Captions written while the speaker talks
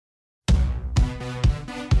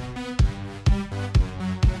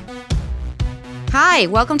Hi,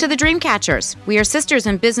 welcome to the Dreamcatchers. We are sisters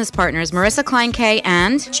and business partners, Marissa Klein-Kay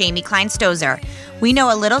and Jamie Klein-Stozer. We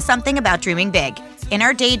know a little something about dreaming big. In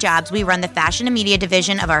our day jobs, we run the fashion and media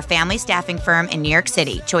division of our family staffing firm in New York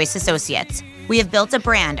City, Choice Associates. We have built a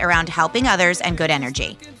brand around helping others and good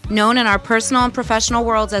energy. Known in our personal and professional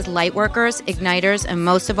worlds as lightworkers, igniters, and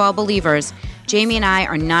most of all, believers, Jamie and I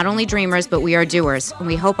are not only dreamers, but we are doers, and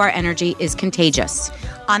we hope our energy is contagious.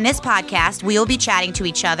 On this podcast, we will be chatting to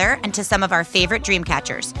each other and to some of our favorite dream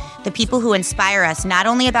catchers, the people who inspire us not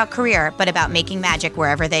only about career, but about making magic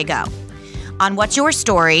wherever they go. On What's Your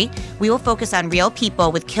Story, we will focus on real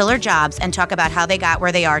people with killer jobs and talk about how they got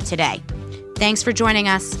where they are today. Thanks for joining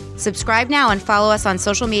us. Subscribe now and follow us on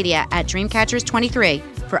social media at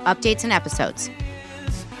Dreamcatchers23 for updates and episodes.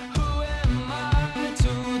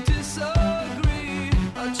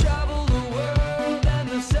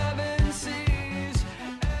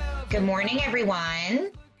 Good morning,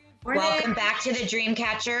 everyone. Morning. Welcome back to the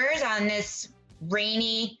Dreamcatchers on this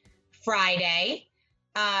rainy Friday.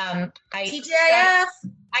 TGIF.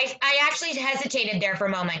 I actually hesitated there for a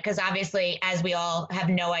moment because obviously, as we all have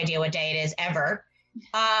no idea what day it is ever.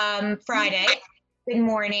 Friday. Good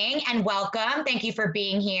morning and welcome. Thank you for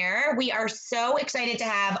being here. We are so excited to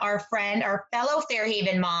have our friend, our fellow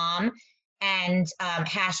Fairhaven mom, and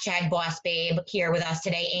hashtag boss babe here with us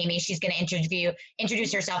today, Amy. She's going to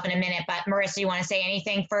introduce herself in a minute, but Marissa, you want to say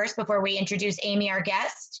anything first before we introduce Amy, our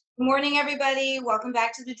guest? Good morning, everybody. Welcome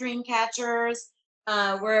back to the Dreamcatchers.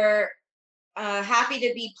 We're happy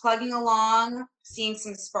to be plugging along, seeing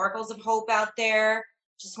some sparkles of hope out there.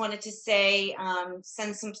 Just wanted to say,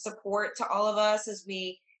 send some support to all of us as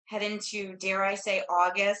we head into, dare I say,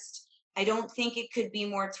 August. I don't think it could be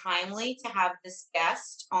more timely to have this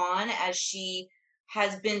guest on, as she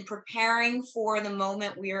has been preparing for the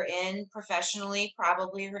moment we're in professionally,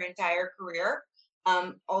 probably her entire career,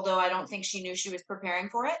 although I don't think she knew she was preparing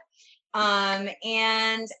for it.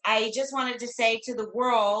 And I just wanted to say to the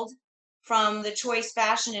world, from the Choice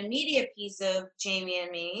Fashion and Media piece of Jamie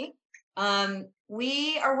and me,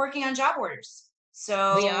 we are working on job orders.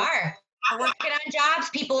 So We are. We're working on jobs.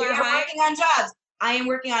 People are working on jobs. I am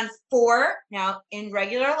working on 4. Now, in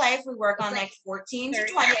regular life, we work on like 14 to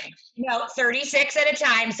 20. 36 at a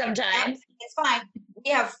time sometimes. It's fine.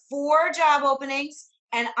 We have 4 job openings,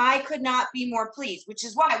 and I could not be more pleased, which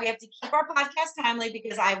is why we have to keep our podcast timely,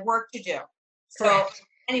 because I have work to do. So, Correct.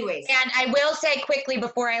 anyways. And I will say quickly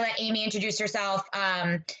before I let Amy introduce herself,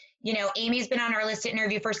 Amy's been on our list to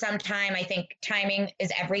interview for some time. I think timing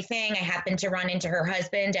is everything. I happened to run into her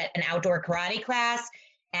husband at an outdoor karate class,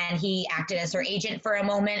 and he acted as her agent for a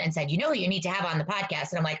moment and said, you need to have on the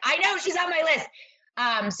podcast. And I'm like, I know, she's on my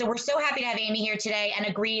list. So we're so happy to have Amy here today, and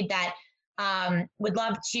agreed that would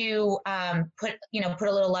love to put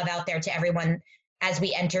a little love out there to everyone as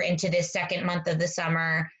we enter into this second month of the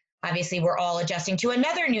summer. Obviously, we're all adjusting to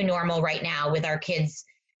another new normal right now with our kids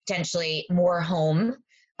potentially more home.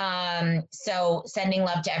 So sending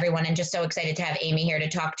love to everyone, and just so excited to have Amy here to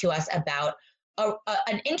talk to us about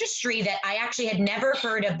an industry that I actually had never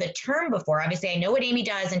heard of the term before. Obviously, I know what Amy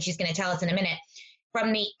does, and she's going to tell us in a minute,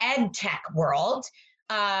 from the ed tech world,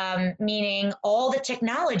 meaning all the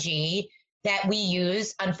technology that we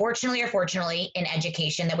use, unfortunately or fortunately, in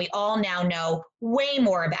education that we all now know way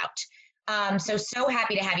more about. So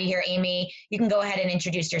happy to have you here, Amy. You can go ahead and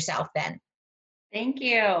introduce yourself then. Thank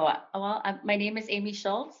you. Well, my name is Amy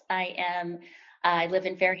Scholz. I live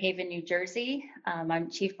in Fairhaven, New Jersey. I'm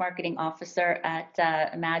Chief Marketing Officer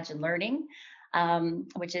at Imagine Learning,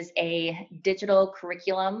 which is a digital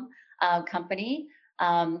curriculum company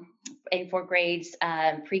for grades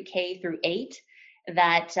pre-K through 8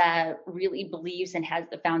 that really believes and has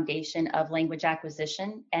the foundation of language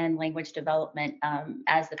acquisition and language development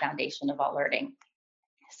as the foundation of all learning.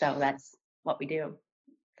 So that's what we do.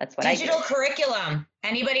 That's what Digital I do. Curriculum.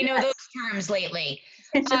 Anybody know those terms lately?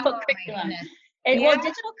 Digital curriculum. Well,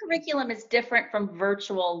 digital curriculum is different from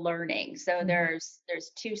virtual learning. So there's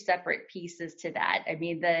 2 separate pieces to that. I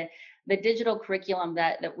mean, the digital curriculum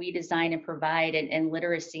that we design and provide in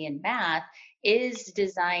literacy and math is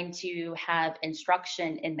designed to have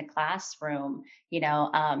instruction in the classroom,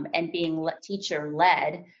 and being teacher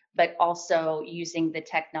led, but also using the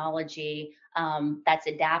technology that's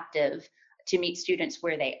adaptive to meet students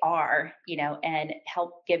where they are, and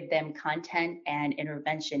help give them content and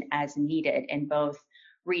intervention as needed in both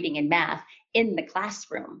reading and math in the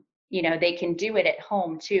classroom. They can do it at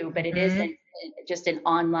home too, but it isn't just an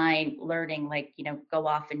online learning, like, go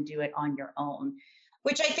off and do it on your own.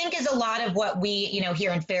 Which I think is a lot of what we,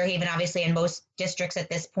 here in Fairhaven, obviously in most districts at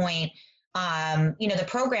this point, the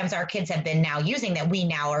programs our kids have been now using that we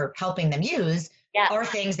now are helping them use or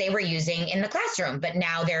things they were using in the classroom, but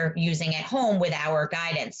now they're using at home with our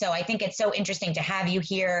guidance. So I think it's so interesting to have you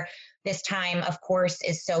here. This time, of course,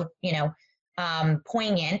 is so,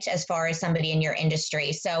 poignant as far as somebody in your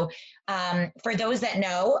industry. So for those that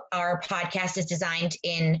know, our podcast is designed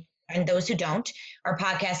and those who don't, our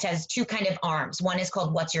podcast has two kind of arms. One is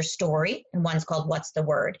called What's Your Story, and one's called What's the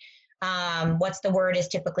Word. What's the Word is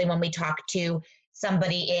typically when we talk to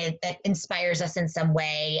somebody that inspires us in some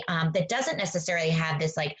way, that doesn't necessarily have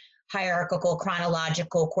this like hierarchical,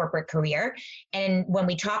 chronological corporate career. And when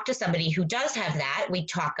we talk to somebody who does have that, we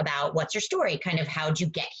talk about what's your story, kind of how'd you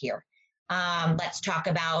get here? Let's talk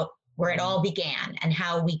about where it all began and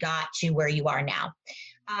how we got to where you are now.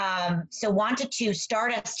 So wanted to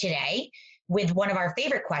start us today with one of our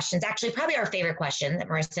favorite questions, actually probably our favorite question that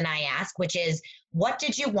Marissa and I ask, which is, what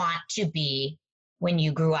did you want to be when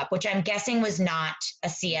you grew up? Which I'm guessing was not a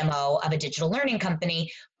CMO of a digital learning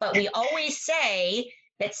company, but we always say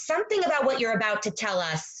that something about what you're about to tell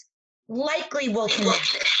us likely will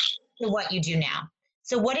connect to what you do now.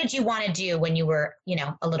 So what did you want to do when you were,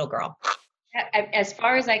 a little girl? As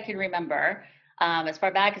far as I can remember, as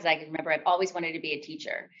far back as I can remember, I've always wanted to be a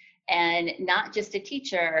teacher, and not just a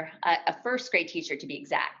teacher, a first grade teacher to be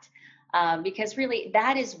exact, because really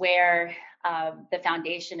that is where the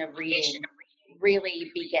foundation of reading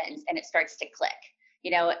really begins and it starts to click.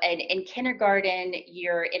 And in kindergarten,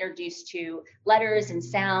 you're introduced to letters and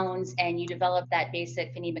sounds, and you develop that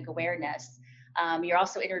basic phonemic awareness. You're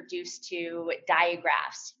also introduced to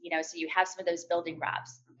diagraphs, so you have some of those building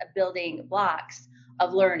blocks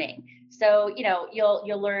of learning. So,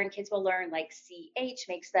 you'll learn, kids will learn like CH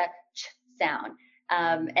makes that ch sound.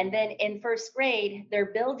 And then in first grade,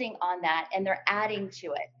 they're building on that and they're adding to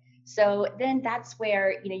it. So then that's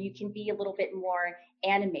where, you can be a little bit more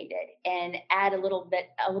animated and add a little bit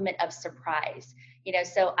element of surprise.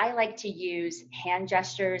 So I like to use hand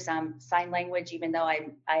gestures, sign language, even though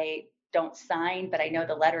I don't sign, but I know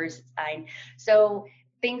the letters sign. So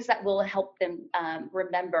things that will help them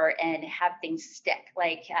remember and have things stick,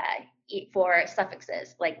 like for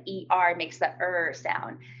suffixes, like ER makes the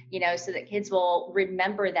sound, so that kids will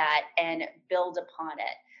remember that and build upon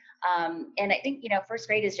it. And I think, first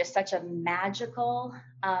grade is just such a magical,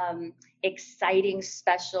 exciting,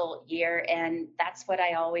 special year. And that's what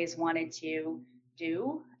I always wanted to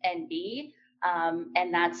do and be.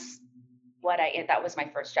 And that's that was my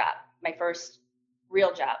first job, my first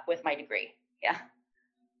real job with my degree. Yeah.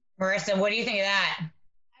 Marissa, what do you think of that?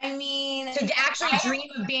 I mean, to actually dream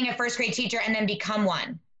of being a first grade teacher and then become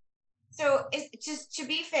one. So it's just to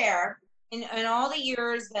be fair, in all the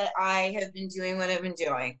years that I have been doing what I've been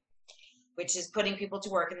doing, which is putting people to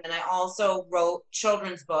work, and then I also wrote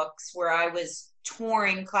children's books where I was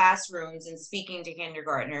touring classrooms and speaking to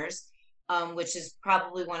kindergartners, which is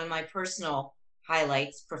probably one of my personal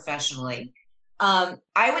highlights professionally.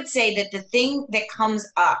 I would say that the thing that comes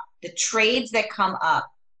up, the trades that come up,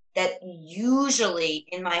 that usually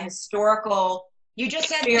in my historical You just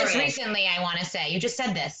said this recently, I want to say. You just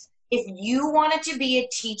said this. If you wanted to be a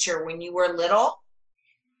teacher when you were little,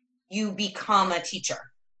 you become a teacher.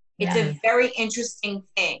 It's a very interesting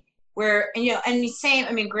thing where, and the same,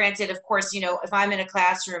 I mean, granted, of course, if I'm in a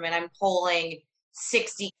classroom and I'm polling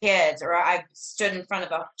 60 kids, or I've stood in front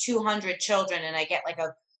of 200 children and I get like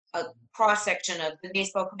a cross section of the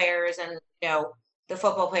baseball players and, the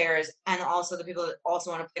football players, and also the people that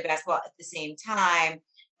also want to play basketball at the same time,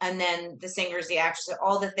 and then the singers, the actresses,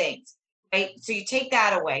 all the things, right? So you take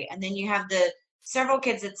that away, and then you have the several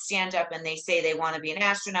kids that stand up and they say they want to be an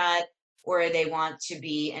astronaut or they want to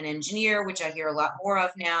be an engineer, which I hear a lot more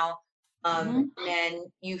of now. And then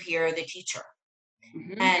you hear the teacher,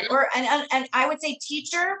 and I would say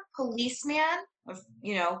teacher, policeman,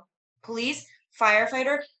 police,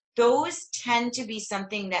 firefighter. Those tend to be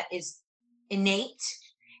something that is innate.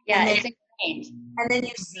 Yeah, it's ingrained. And then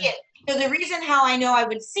you see it. So the reason how I know I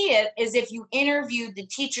would see it is if you interviewed the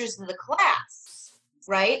teachers of the class,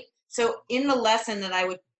 right? So in the lesson that I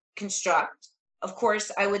would construct, of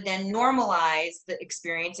course, I would then normalize the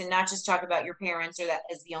experience and not just talk about your parents or that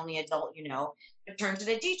as the only adult, but turn to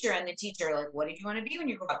the teacher, and the teacher, like, what did you want to be when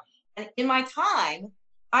you grow up? And in my time,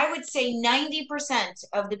 I would say 90%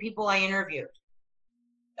 of the people I interviewed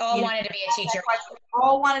all wanted to be a teacher.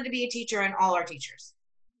 All wanted to be a teacher, and all are teachers.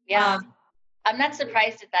 Yeah. I'm not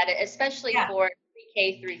surprised at that, especially for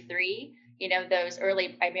K through 3, those early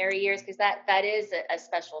primary years, because that is a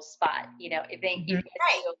special spot. I think you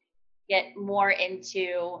get more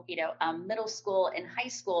into, middle school and high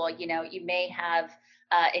school, you may have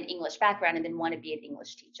an English background and then want to be an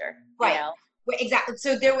English teacher. Right. Exactly.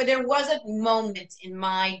 So there was a moment in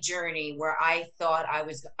my journey where I thought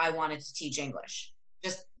I wanted to teach English,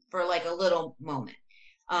 just for like a little moment,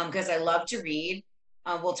 because I love to read.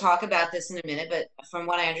 We'll talk about this in a minute, but from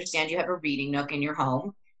what I understand, you have a reading nook in your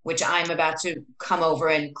home, which I'm about to come over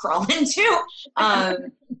and crawl into.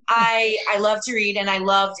 I love to read, and I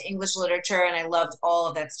loved English literature, and I loved all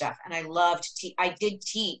of that stuff, and I loved I did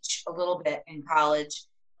teach a little bit in college.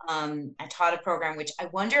 I taught a program which I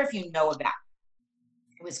wonder if you know about.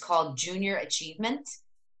 It was called Junior Achievement.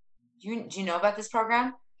 Do you know about this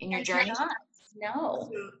program in your journey? Not. No.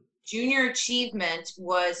 So Junior Achievement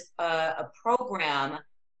was a program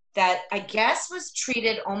that I guess was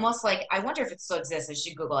treated almost like, I wonder if it still exists. I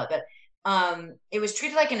should Google it, but it was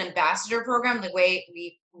treated like an ambassador program, the way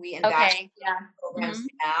we ambassador programs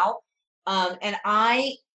now. And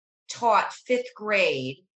I taught fifth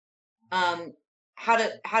grade how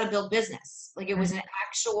to build business. Like it was an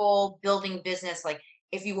actual building business, like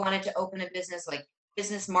if you wanted to open a business, like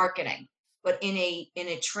business marketing, but in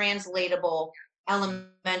a translatable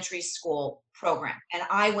elementary school program. And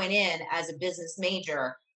I went in as a business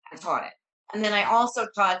major and taught it. And then I also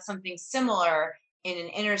taught something similar in an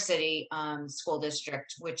inner city school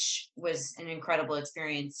district, which was an incredible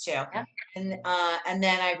experience too. Yeah. And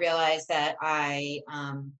then I realized that I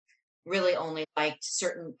really only liked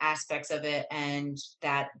certain aspects of it, and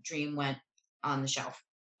that dream went on the shelf.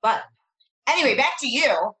 But anyway, back to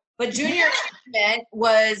you. But junior achievement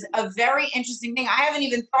was a very interesting thing. I haven't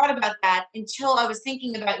even thought about that until I was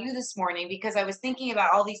thinking about you this morning, because I was thinking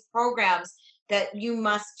about all these programs that you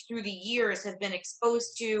must, through the years, have been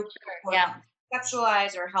exposed to, or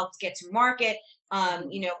conceptualize, or helped get to market.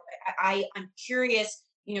 You know, I'm curious,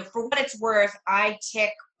 you know, for what it's worth, I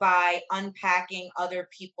tick by unpacking other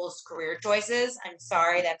people's career choices. I'm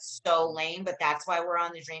sorry, that's so lame, but that's why we're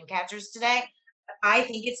on the Dreamcatchers today. I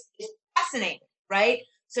think it's fascinating, right?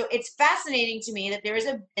 So it's fascinating to me that there is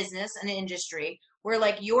a business, an industry where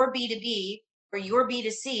like your B2B or your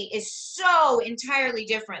B2C is so entirely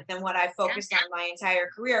different than what I focused on my entire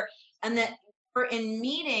career. And that we're in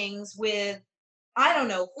meetings with, I don't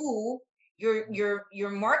know who you're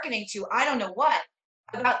marketing to, I don't know what,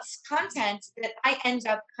 about content that I end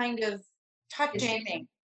up kind of touching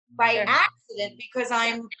by accident because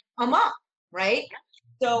I'm a mom, right?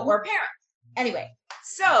 So, or parent. Anyway,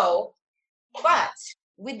 so, but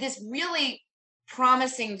with this really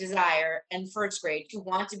promising desire in first grade to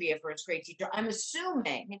want to be a first grade teacher, I'm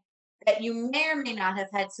assuming that you may or may not have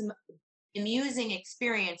had some amusing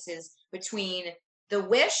experiences between the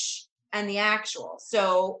wish and the actual.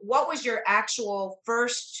 So what was your actual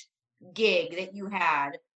first gig that you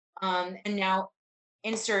had? And now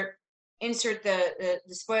insert the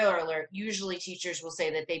spoiler alert. Usually teachers will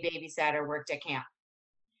say that they babysat or worked at camp.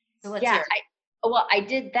 So let's hear it. Well, I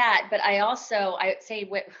did that, but I would say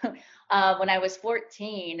when I was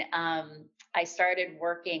 14, I started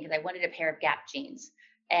working because I wanted a pair of Gap jeans,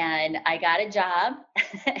 and I got a job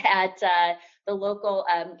at the local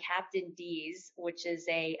Captain D's, which is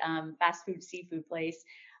a fast food seafood place,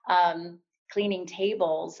 cleaning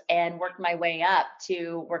tables, and worked my way up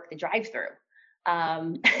to work the drive-through.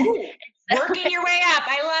 Working your way up,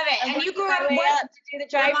 I love it. And you grew up to do the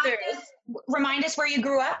drive-throughs. Remind us where you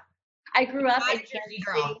grew up. I grew up in Kansas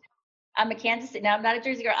City. I'm a Kansas City. No, I'm not a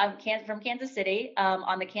Jersey girl. I'm from Kansas City,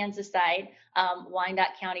 on the Kansas side,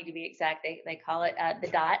 Wyandotte County to be exact. They call it the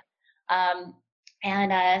Dot.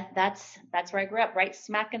 And that's where I grew up, right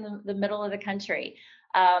smack in the middle of the country.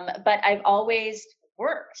 But I've always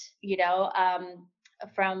worked, you know,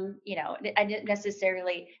 from, you know, I didn't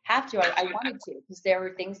necessarily have to. I wanted to, because there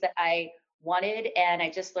were things that I wanted, and I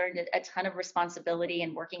just learned a ton of responsibility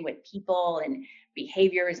in working with people and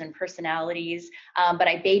behaviors and personalities. But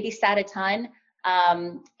I babysat a ton.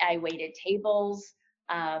 I waited tables.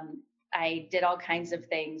 I did all kinds of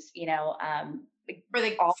things, you know, for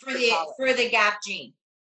the Gap jean.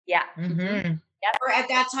 Yeah. Mm-hmm. Yep. Or at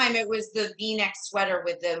that time it was the V-neck sweater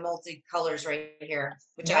with the multicolors right here,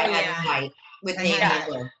 which I had in white with navy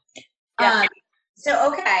blue.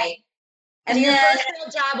 So okay. And your first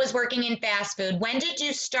real job was working in fast food. When did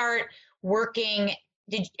you start working?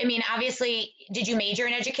 Obviously, did you major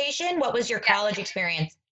in education? What was your college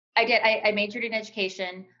experience? I did. I majored in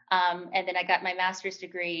education, and then I got my master's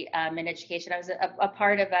degree in education. I was a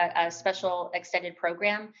part of a special extended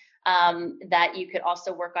program that you could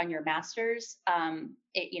also work on your master's,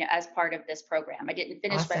 as part of this program. I didn't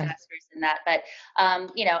finish my master's in that, but,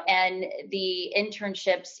 and the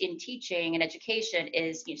internships in teaching and education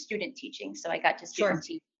is student teaching. So I got to student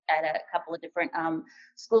teach at a couple of different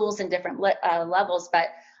schools and different levels. But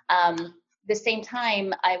the same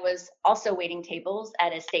time, I was also waiting tables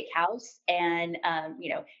at a steakhouse and,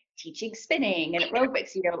 teaching spinning and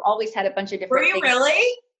aerobics, always had a bunch of different Were you things.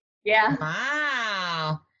 really? Yeah,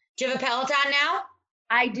 Wow. Do you have a Peloton now?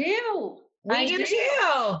 I do. We do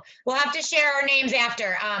too. We'll have to share our names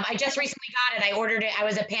after. I just recently got it. I ordered it. I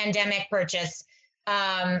was a pandemic purchase.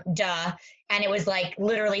 And it was like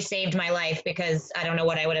literally saved my life because I don't know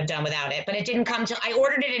what I would have done without it. But it didn't come till I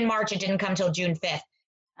ordered it in March. It didn't come till June 5th.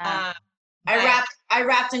 I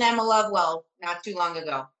wrapped an Emma Lovewell not too long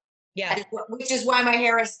ago. Yeah. Which is why my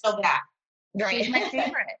hair is still back. Right. She's my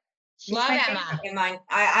favorite. Love Emma.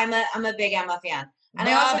 I'm a big Emma fan. And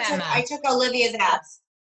Love I Emma. took Olivia's abs.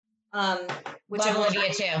 Which Love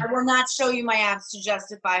Olivia too. I will not show you my abs to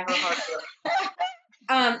justify her hard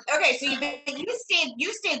work. Okay, so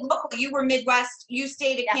you stayed local. You were Midwest. You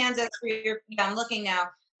stayed at Kansas for your. Yeah, I'm looking now.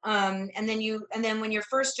 And then when your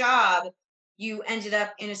first job, you ended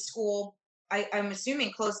up in a school. I'm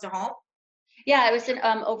assuming close to home. Yeah, I was in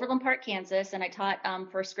Overland Park, Kansas, and I taught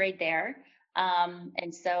first grade there.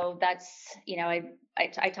 And so that's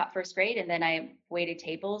I taught first grade, and then I waited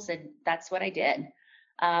tables, and that's what I did.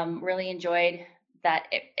 Really enjoyed that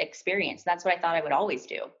experience. That's what I thought I would always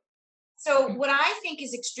do. So what I think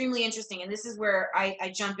is extremely interesting, and this is where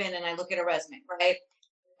I jump in and I look at a resume, right?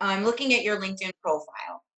 I'm looking at your LinkedIn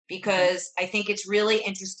profile because I think it's really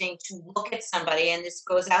interesting to look at somebody, and this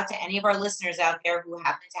goes out to any of our listeners out there who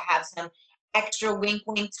happen to have some extra wink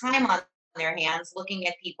time on their hands looking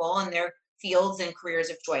at people and their fields and careers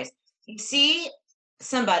of choice. You see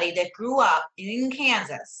somebody that grew up in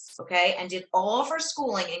Kansas, okay, and did all of her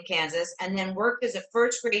schooling in Kansas and then worked as a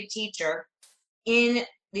first grade teacher in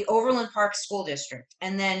the Overland Park School District.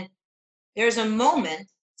 And then there's a moment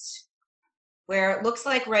where it looks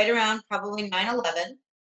like right around probably 9/11,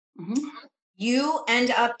 you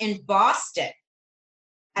end up in Boston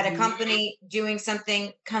at a company doing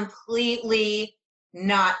something completely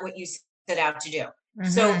not what you set out to do.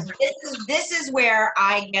 So this is where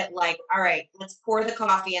I get like, all right, let's pour the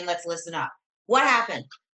coffee and let's listen up. What happened?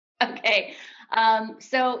 Okay.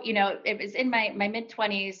 So, it was in my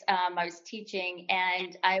mid-20s. I was teaching,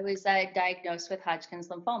 and I was diagnosed with Hodgkin's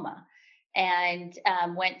lymphoma, and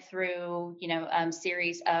went through,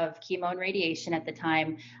 series of chemo and radiation at the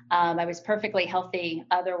time. I was perfectly healthy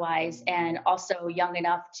otherwise, and also young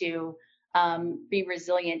enough to be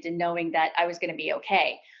resilient in knowing that I was going to be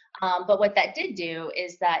okay. But what that did do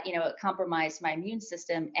is that, it compromised my immune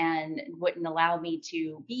system and wouldn't allow me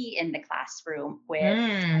to be in the classroom with,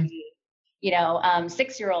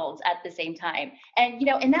 6-year-olds at the same time. And,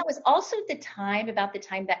 and that was also about the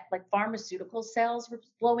time that like pharmaceutical sales were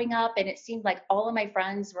blowing up. And it seemed like all of my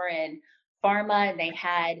friends were in pharma, and they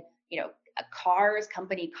had, cars,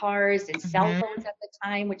 company cars, and cell phones at the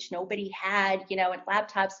time, which nobody had, and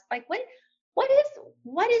laptops. Like, what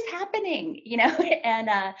is happening, and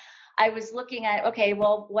I was looking at, okay,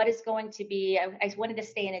 well, what is going to be, I wanted to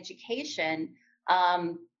stay in education,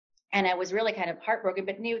 and I was really kind of heartbroken,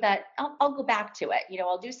 but knew that I'll go back to it.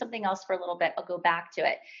 I'll do something else for a little bit. I'll go back to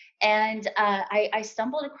it. And I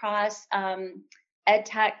stumbled across ed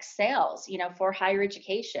tech sales, for higher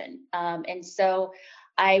education. And so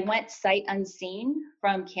I went sight unseen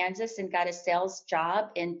from Kansas and got a sales job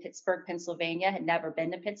in Pittsburgh, Pennsylvania. Had never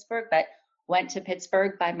been to Pittsburgh, but went to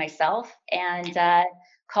Pittsburgh by myself and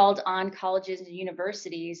called on colleges and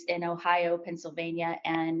universities in Ohio, Pennsylvania,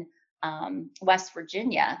 and West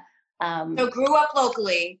Virginia. So grew up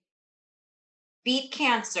locally, beat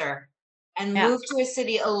cancer, and moved to a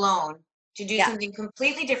city alone to do something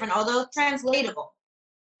completely different, although translatable.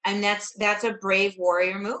 And that's a brave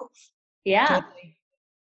warrior move. Yeah. Totally.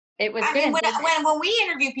 It was. I mean, when we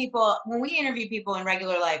interview people in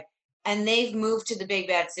regular life, and they've moved to the big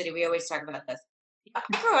bad city, we always talk about this. I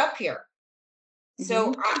grew up here.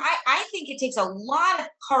 So I think it takes a lot of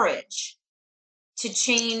courage to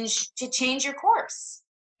change your course.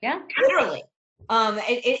 Yeah. Literally.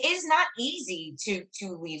 It is not easy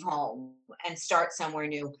to leave home and start somewhere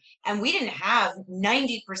new. And we didn't have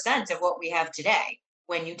 90% of what we have today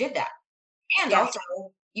when you did that. And also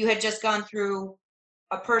you had just gone through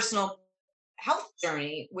a personal health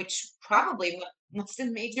journey, which probably must have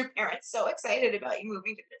made your parents so excited about you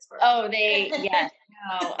moving to Pittsburgh. Oh,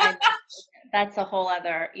 that's a whole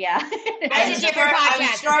other, That's a different podcast.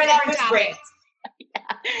 I'm sure that was great.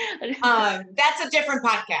 That's a different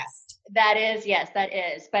podcast. That is, yes, that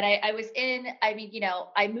is. But I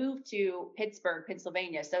moved to Pittsburgh,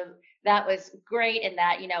 Pennsylvania. So that was great in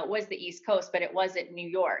that, it was the East Coast, but it wasn't New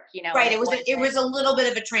York, Right. It was a little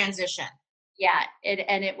bit of a transition. Yeah.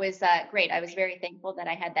 It was great. I was very thankful that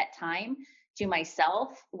I had that time to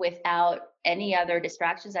myself without any other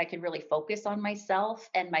distractions. I could really focus on myself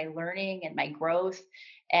and my learning and my growth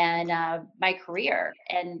and my career.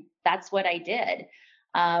 And that's what I did.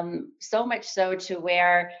 So much so to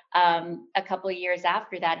where a couple of years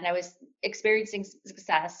after that, and I was experiencing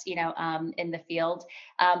success, in the field,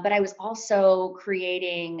 but I was also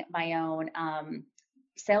creating my own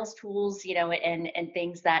sales tools, and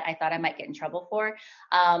things that I thought I might get in trouble for.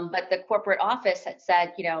 But the corporate office had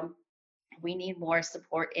said, we need more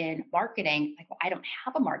support in marketing. Like, well, I don't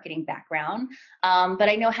have a marketing background, but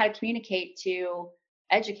I know how to communicate to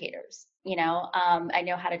educators. I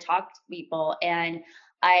know how to talk to people. And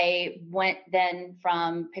I went then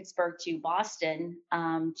from Pittsburgh to Boston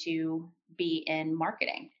to be in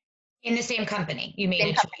marketing. In the same company, you made Same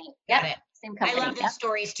it. company. Got Yep. it. Same company. I love those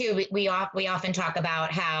stories too. We often talk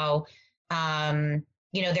about how,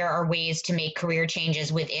 there are ways to make career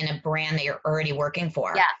changes within a brand that you're already working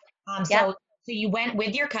for. Yeah. So you went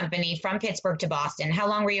with your company from Pittsburgh to Boston. How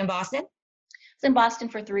long were you in Boston? I was in Boston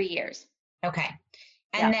for 3 years. Okay.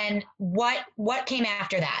 And then what came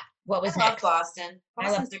after that? What was I love next? Boston.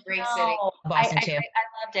 Boston's a great city. Boston too.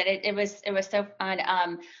 I loved it. It was so fun.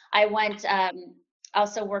 I went,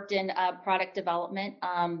 also worked in product development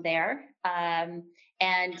there, and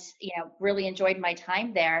really enjoyed my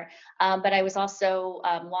time there. But I was also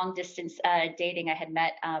long distance dating. I had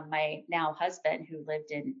met my now husband who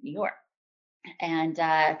lived in New York, and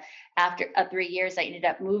after 3 years, I ended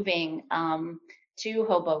up moving to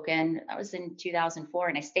Hoboken. That was in 2004,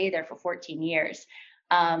 and I stayed there for 14 years.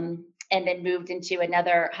 And then moved into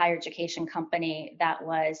another higher education company that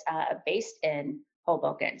was based in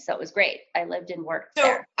Hoboken. So it was great. I lived and worked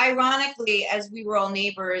there. So ironically, as we were all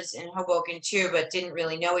neighbors in Hoboken too, but didn't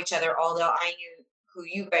really know each other, although I knew who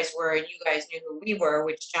you guys were and you guys knew who we were,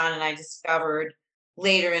 which John and I discovered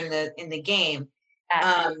later in the game.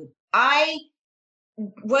 I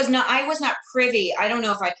was not privy. I don't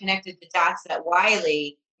know if I connected the dots that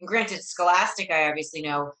Wiley, and granted Scholastic I obviously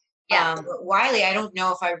know, but Wiley, I don't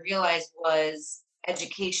know if I realized was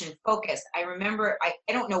education focused. I remember, I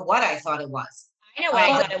don't know what I thought it was. I know what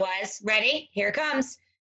I thought it was. Ready? Here it comes.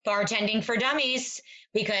 Bartending for Dummies,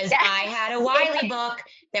 because I had a Wiley book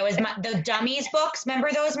that was the Dummies books. Remember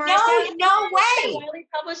those, Marissa? No way. Wiley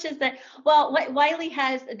publishes that. Well, Wiley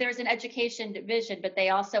there's an education division, but they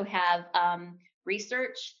also have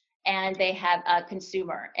research, and they have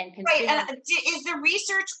consumer. And consumer. Right, and is the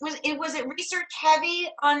research, was it research heavy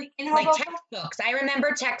in Hoboken? Like textbooks. I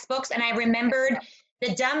remember textbooks, and I remembered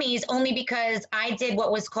the Dummies only because I did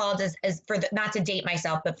what was called not to date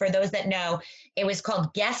myself, but for those that know, it was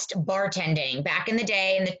called guest bartending back in the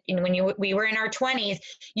day. And when we were in our 20s,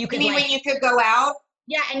 you could when you could go out?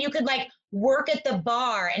 Yeah, and you could work at the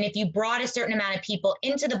bar, and if you brought a certain amount of people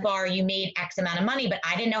into the bar, you made X amount of money. But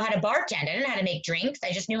I didn't know how to bartend. I didn't know how to make drinks.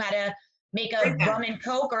 I just knew how to make a rum and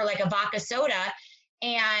Coke or a vodka soda.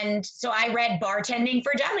 And so I read Bartending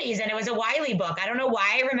for Dummies, and it was a Wiley book. I don't know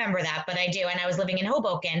why I remember that, but I do. And I was living in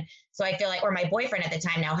Hoboken, so I feel or my boyfriend at the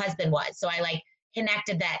time, now husband, was. So I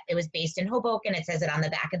connected that it was based in Hoboken. It says it on the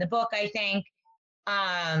back of the book, I think.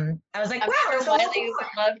 I was like, wow. Sure Wiley would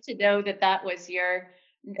love to know that was your.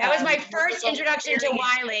 That was my first introduction to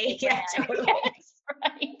Wiley. Yeah, totally. Yes,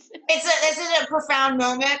 right. It's a profound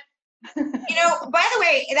moment. By the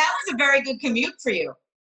way, that was a very good commute for you.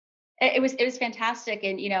 It was fantastic.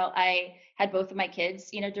 And, I had both of my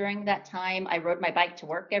kids, during that time. I rode my bike to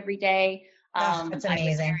work every day. That's amazing. I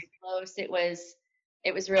was very close.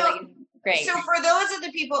 It was really great. So for those of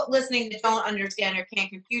the people listening that don't understand or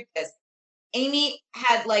can't compute this, Amy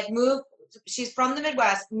had moved, she's from the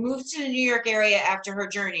Midwest, moved to the New York area after her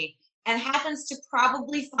journey, and happens to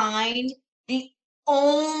probably find the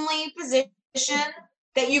only position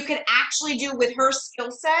that you could actually do with her skill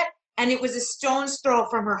set. And it was a stone's throw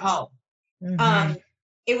from her home. Mm-hmm.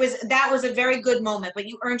 That was a very good moment, but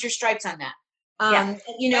you earned your stripes on that.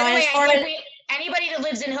 Anybody that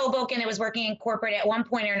lives in Hoboken that was working in corporate at one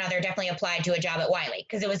point or another definitely applied to a job at Wiley,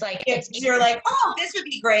 because it was you're oh, this would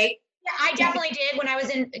be great. Yeah, I definitely did when I was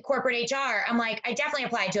in corporate HR. I'm I definitely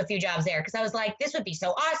applied to a few jobs there because I was this would be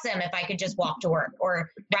so awesome if I could just walk to work or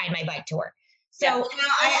ride my bike to work. So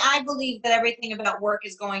I believe that everything about work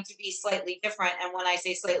is going to be slightly different. And when I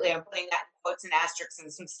say slightly, I'm putting that in quotes and asterisks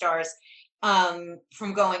and some stars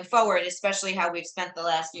from going forward, especially how we've spent the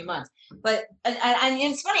last few months. But and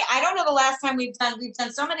it's funny, I don't know the last time we've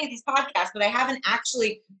done so many of these podcasts, but I haven't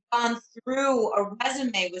actually gone through a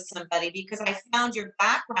resume with somebody because I found your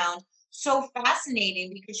background so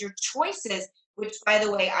fascinating, because your choices, which by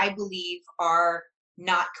the way, I believe are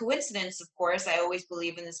not coincidence, of course. I always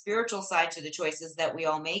believe in the spiritual side to the choices that we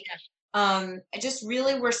all make. I just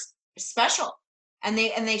really were special, and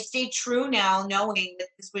they stay true now, knowing that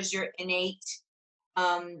this was your innate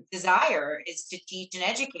desire, is to teach and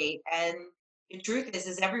educate. And the truth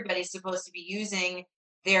is everybody's supposed to be using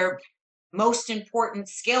their most important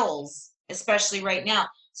skills, especially right now.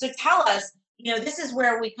 So tell us, this is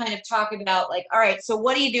where we kind of talk about, like, all right, so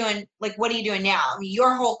what are you doing? Like, what are you doing now? I mean,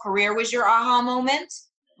 your whole career was your aha moment.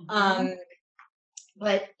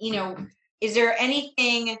 But, is there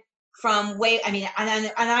anything from I mean,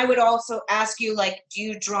 and I would also ask you, like, do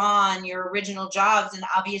you draw on your original jobs? And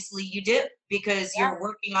obviously you do, because you're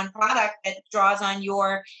working on product that draws on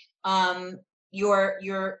your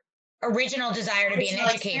original desire to be an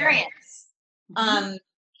educator. Experience.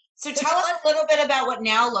 So tell us a little bit about what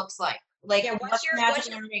now looks like. Like, what's your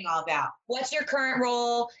magic learning all about? What's your current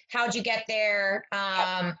role? How'd you get there?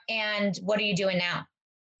 And what are you doing now?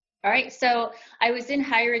 All right, so I was in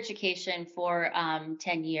higher education for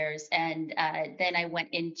 10 years, and then I went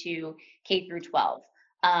into K through 12.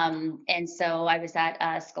 And so I was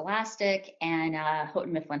at Scholastic and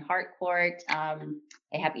Houghton Mifflin Harcourt.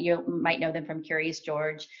 You might know them from Curious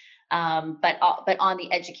George, but on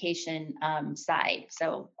the education side,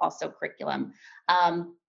 so also curriculum.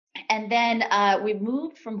 And then we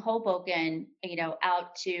moved from Hoboken,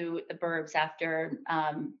 out to the burbs after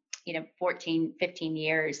 14, 15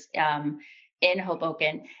 years in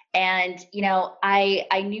Hoboken. And,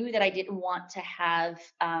 I knew that I didn't want to have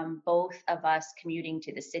both of us commuting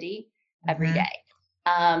to the city every day.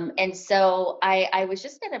 And so I was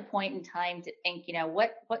just at a point in time to think,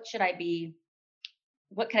 what can I be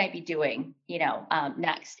doing,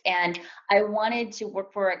 next? And I wanted to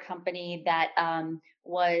work for a company that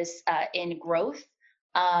was in growth,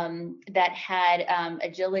 that had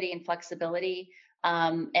agility and flexibility,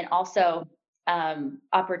 and also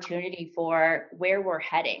opportunity for where we're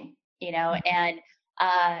heading, and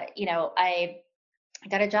I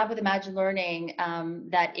got a job with Imagine Learning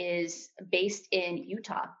that is based in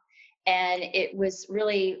Utah, and it was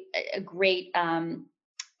really a great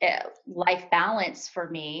life balance for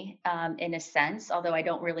me, in a sense, although I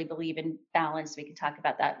don't really believe in balance. We can talk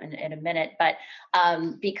about that in a minute, but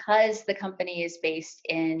because the company is based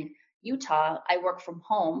in Utah, I work from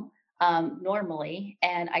home normally,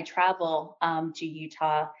 and I travel to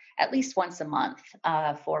Utah at least once a month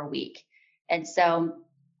for a week. And so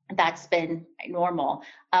that's been normal.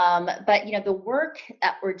 But, the work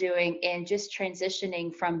that we're doing in just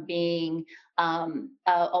transitioning from being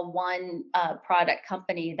a one product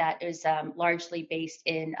company that is largely based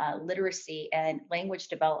in literacy and language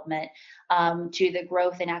development, to the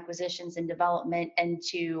growth in acquisitions and development, and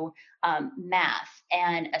to math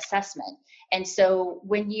and assessment. And so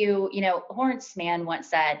when Horace Mann once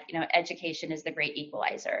said, education is the great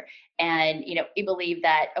equalizer. And, we believe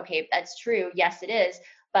that, okay, that's true. Yes, it is.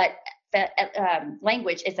 But that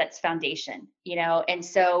language is its foundation, and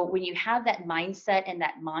so when you have that mindset and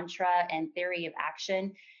that mantra and theory of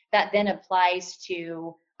action, that then applies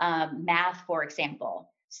to math, for example.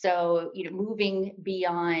 So, moving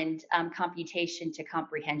beyond computation to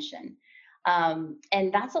comprehension.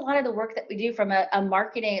 And that's a lot of the work that we do from a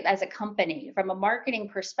marketing, as a company. From a marketing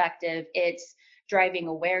perspective, it's driving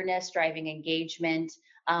awareness, driving engagement,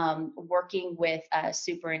 working with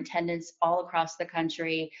superintendents all across the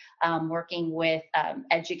country, working with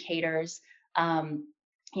educators,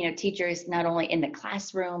 teachers not only in the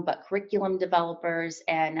classroom, but curriculum developers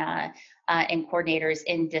and coordinators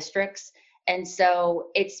in districts. And so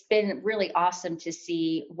it's been really awesome to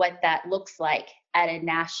see what that looks like at a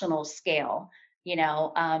national scale,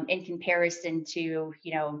 in comparison to,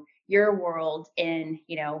 your world in,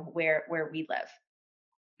 where we live.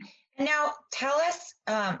 Now, tell us,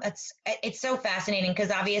 it's so fascinating, because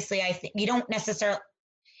obviously I think you don't necessarily,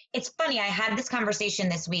 it's funny, I had this conversation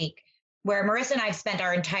this week where Marissa and I have spent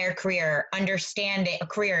our entire careers understanding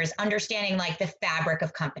like the fabric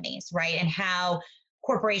of companies, right? And how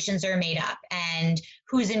corporations are made up, and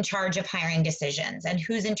who's in charge of hiring decisions, and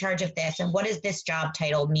who's in charge of this, and what does this job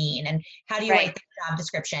title mean, and how do you write the job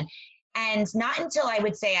description? And not until I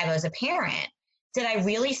would say I was a parent did I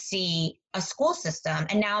really see a school system,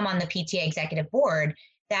 and now I'm on the PTA executive board,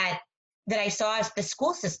 that I saw the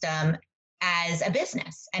school system as a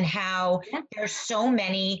business, and how there's so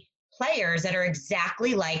many players that are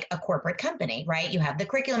exactly like a corporate company, right? You have the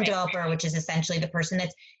curriculum developer, which is essentially the person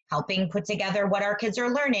that's helping put together what our kids are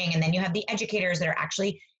learning. And then you have the educators that are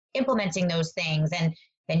actually implementing those things. And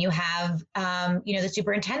then you have, the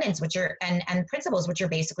superintendents, which are, and principals, which are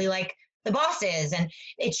basically like the bosses. And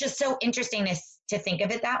it's just so interesting to think of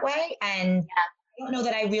it that way. And I don't know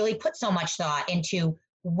that I really put so much thought into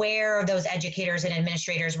where those educators and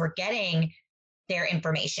administrators were getting their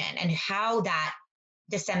information, and how that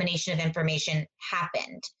dissemination of information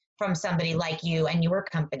happened from somebody like you and your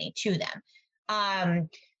company to them.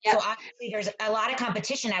 So obviously there's a lot of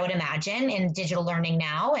competition, I would imagine, in digital learning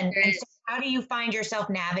now. And so how do you find yourself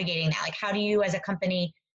navigating that? Like, how do you as a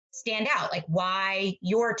company stand out? Like, why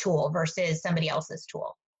your tool versus somebody else's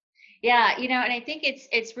tool? Yeah, and I think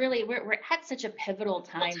it's really, we're at such a pivotal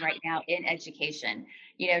time right now in education,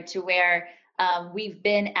 to where we've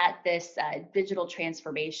been at this digital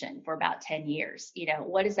transformation for about 10 years.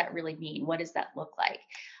 What does that really mean? What does that look like?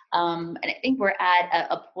 And I think we're at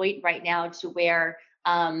a point right now to where,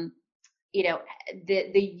 the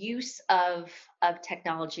use of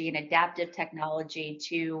technology and adaptive technology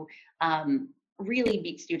to really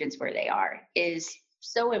meet students where they are is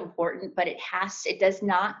so important, but it does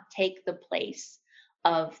not take the place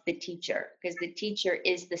of the teacher, because the teacher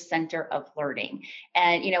is the center of learning.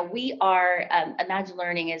 And we are Imagine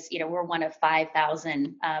Learning is, we're one of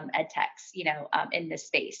 5,000 ed techs in this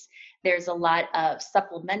space. There's a lot of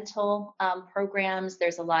supplemental programs.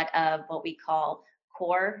 There's a lot of what we call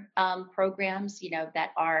core programs that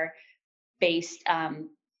are based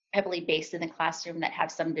heavily based in the classroom, that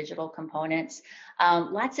have some digital components,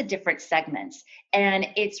 lots of different segments. And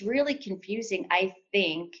it's really confusing, I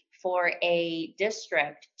think, for a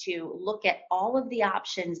district to look at all of the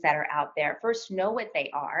options that are out there. First, know what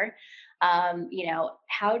they are.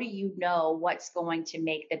 How do you know what's going to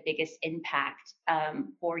make the biggest impact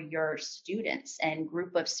for your students and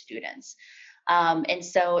group of students? And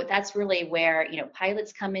so that's really where,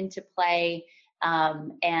 pilots come into play.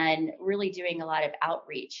 And really doing a lot of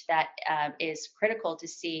outreach that is critical to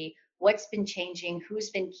see what's been changing, who's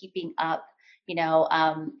been keeping up,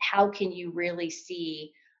 how can you really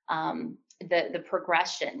see the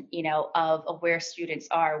progression, of where students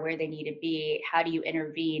are, where they need to be, how do you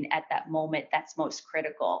intervene at that moment that's most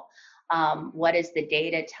critical? What does the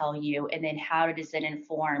data tell you? And then how does it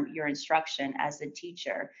inform your instruction as a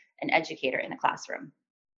teacher and educator in the classroom?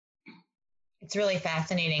 It's really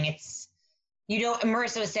fascinating.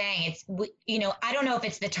 Marissa was saying, I don't know if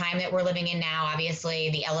it's the time that we're living in now. Obviously,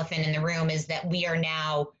 the elephant in the room is that we are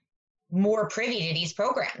now more privy to these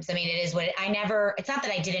programs. I mean, it's not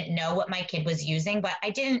that I didn't know what my kid was using, but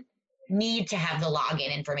I didn't need to have the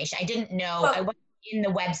login information. I didn't know. I wasn't in the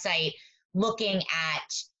website looking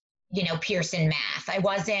at, Pearson Math. I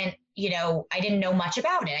wasn't, I didn't know much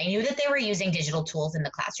about it. I knew that they were using digital tools in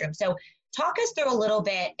the classroom. So talk us through a little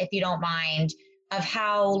bit, if you don't mind, of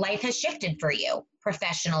how life has shifted for you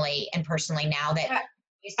professionally and personally now that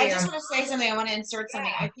I just want to say something. I want to insert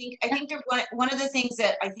something. I think one of the things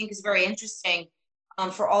that I think is very interesting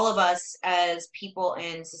for all of us as people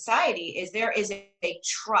in society is there is a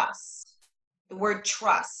trust, the word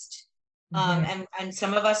trust. And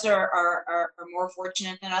some of us are more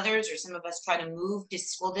fortunate than others, or some of us try to move to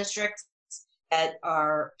school districts that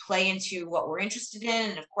play into what we're interested in.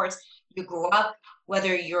 And of course, you grow up,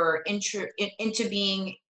 whether you're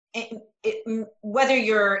whether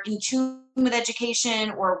you're in tune with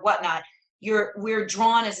education or whatnot, we're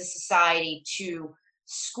drawn as a society to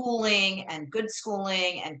schooling and good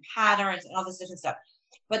schooling and patterns and all this different stuff.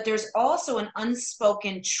 But there's also an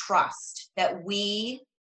unspoken trust that we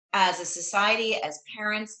as a society, as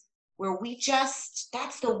parents, where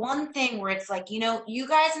that's the one thing where it's like, you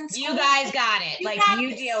guys in school, you guys got it.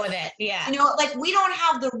 You deal with it. Yeah. We don't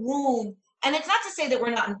have the room. And it's not to say that we're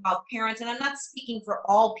not involved parents, and I'm not speaking for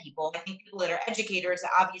all people. I think people that are educators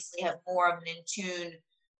obviously have more of an in-tune,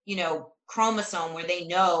 chromosome where they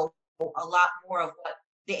know a lot more of what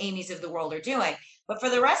the Amy's of the world are doing. But for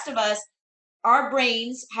the rest of us, our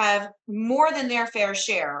brains have more than their fair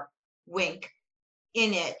share, wink,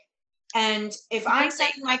 in it. And if I'm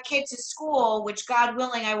sending my kid to school, which God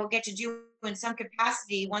willing I will get to do in some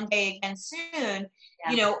capacity one day again soon,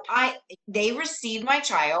 they receive my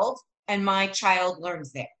child, and my child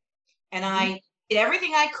learns there. And I did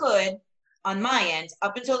everything I could on my end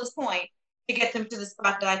up until this point to get them to the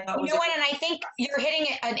spot that I thought was. And I think you're hitting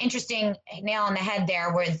an interesting nail on the head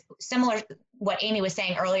there with similar to what Amy was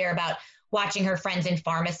saying earlier about watching her friends in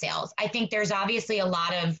pharma sales. I think there's obviously a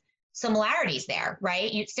lot of similarities there,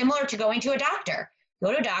 right? Similar to going to a doctor. You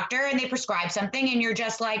go to a doctor and they prescribe something and you're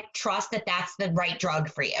just like, trust that that's the right drug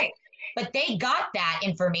for you. But they got that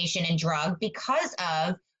information and drug because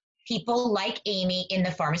of people like Amy in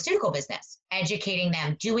the pharmaceutical business, educating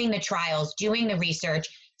them, doing the trials, doing the research,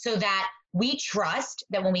 so that we trust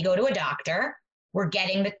that when we go to a doctor, we're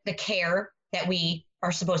getting the care that we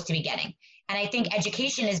are supposed to be getting. And I think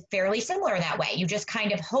education is fairly similar that way. You just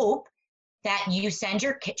kind of hope that you send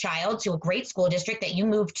your child to a great school district that you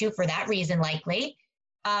moved to for that reason, likely,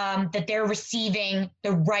 that they're receiving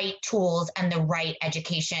the right tools and the right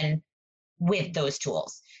education with those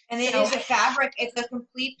tools. And it is a fabric, it's a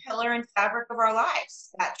complete pillar and fabric of our lives,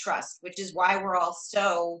 that trust, which is why we're all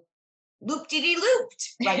so looped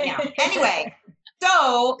right now. Anyway,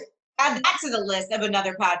 so add that to the list of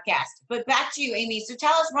another podcast. But back to you, Amy. So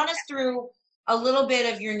run us through a little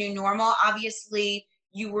bit of your new normal. Obviously,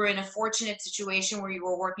 you were in a fortunate situation where you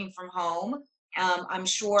were working from home. I'm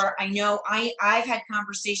sure, I've had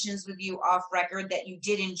conversations with you off record that you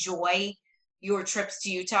did enjoy your trips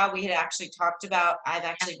to Utah. We had actually talked about, I've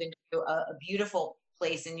actually been to a beautiful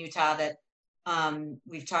place in Utah that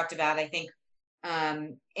we've talked about, I think.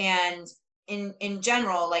 And in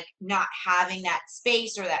general, like not having that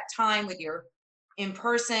space or that time with your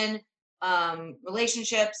in-person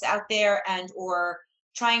relationships out there, and or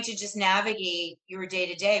trying to just navigate your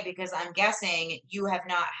day-to-day, because I'm guessing you have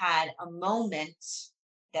not had a moment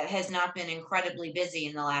that has not been incredibly busy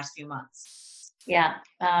in the last few months. Yeah,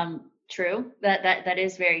 true. That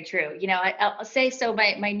is very true. I'll say so.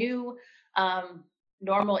 My new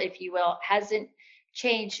normal, if you will, hasn't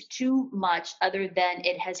changed too much, other than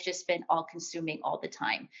it has just been all consuming all the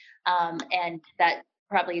time, and that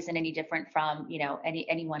probably isn't any different from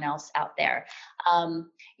anyone else out there.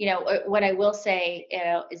 What I will say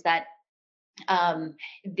is that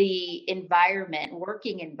the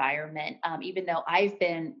working environment, even though I've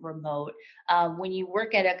been remote, when you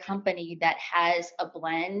work at a company that has a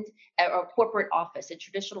blend or corporate office, a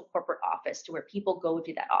traditional corporate office, to where people go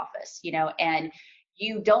to that office, and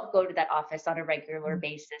you don't go to that office on a regular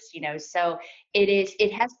basis, so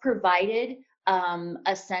it has provided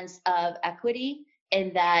a sense of equity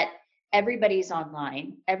in that everybody's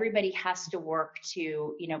online. Everybody has to work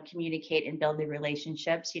to, communicate and build the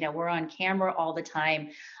relationships. We're on camera all the time.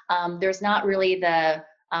 There's not really the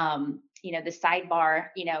sidebar,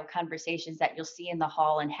 conversations that you'll see in the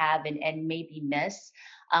hall and have and maybe miss.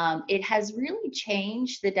 It has really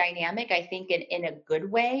changed the dynamic, I think, in a good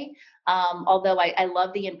way. Although I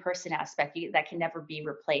love the in-person aspect, that can never be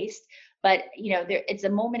replaced. But, it's a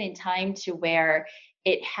moment in time to where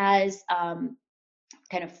it has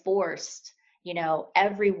kind of forced,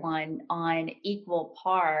 everyone on equal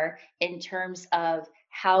par in terms of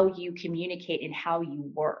how you communicate and how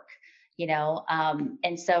you work,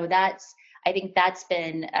 and so I think that's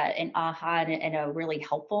been an aha and a really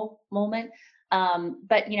helpful moment.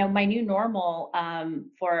 But, my new normal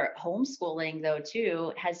for homeschooling, though,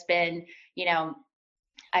 too, has been,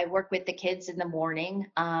 I work with the kids in the morning.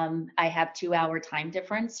 I have 2-hour time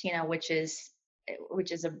difference, which is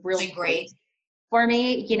a really great for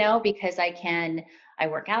me, because I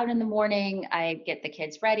work out in the morning, I get the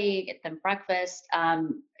kids ready, get them breakfast,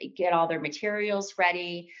 get all their materials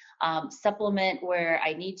ready, supplement where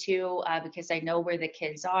I need to, because I know where the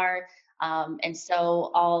kids are. And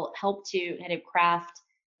so I'll help to kind of craft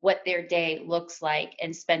what their day looks like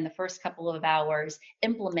and spend the first couple of hours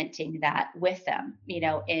implementing that with them,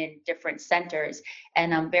 in different centers.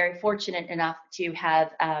 And I'm very fortunate enough to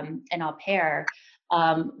have an au pair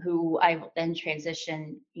who I will then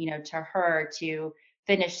transition, to her to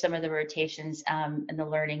finish some of the rotations and the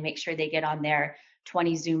learning, make sure they get on their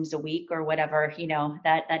 20 Zooms a week or whatever,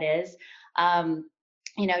 that is,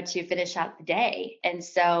 to finish out the day. And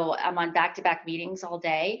so I'm on back-to-back meetings all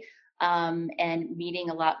day and meeting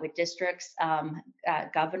a lot with districts,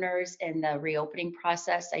 governors in the reopening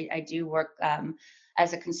process. I do work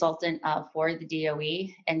as a consultant for the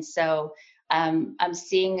DOE. And so I'm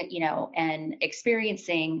seeing, and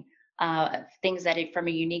experiencing things from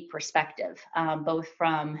a unique perspective, both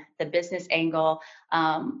from the business angle,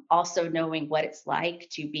 also knowing what it's like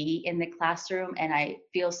to be in the classroom. And I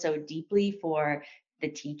feel so deeply for the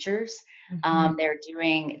teachers. They're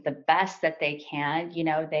doing the best that they can.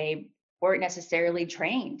 They weren't necessarily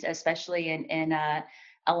trained, especially in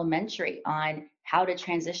elementary, on how to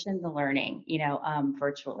transition the learning,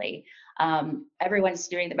 virtually. Everyone's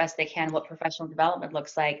doing the best they can, what professional development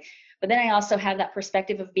looks like. But then I also have that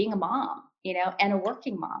perspective of being a mom, and a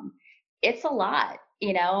working mom. It's a lot,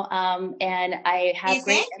 and I have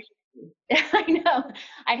great empathy. I know.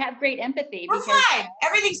 I have great empathy. We're fine.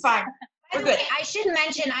 Everything's fine. We're good. I should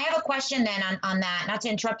mention, I have a question then on that, not to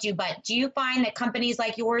interrupt you, but do you find that companies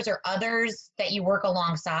like yours or others that you work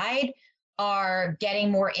alongside are getting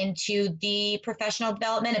more into the professional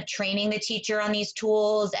development of training the teacher on these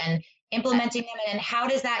tools and implementing them? And how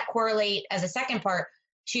does that correlate, as a second part,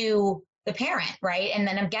 to the parent, right? And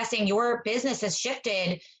then I'm guessing your business has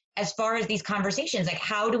shifted as far as these conversations. Like,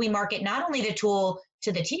 how do we market not only the tool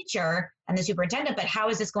to the teacher and the superintendent, but how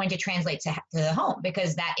is this going to translate to the home?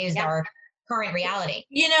 Because that is our current reality.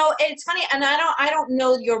 You know, it's funny, and I don't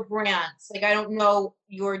know your brands. Like, I don't know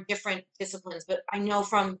your different disciplines, but I know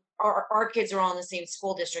from our kids are all in the same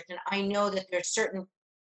school district, and I know that there's certain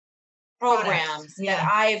programs that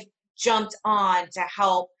I've jumped on to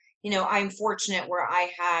help. You know, I'm fortunate where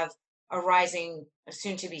I have a rising,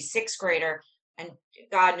 soon to be sixth grader, and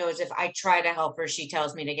God knows if I try to help her, she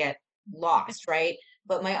tells me to get lost, right?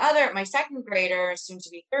 But my second grader, soon to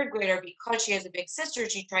be third grader, because she has a big sister,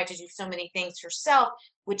 she tried to do so many things herself,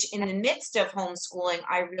 which in the midst of homeschooling,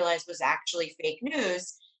 I realized was actually fake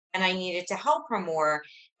news, and I needed to help her more.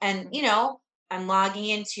 And, you know, I'm logging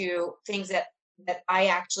into things that I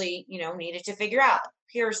actually, you know, needed to figure out.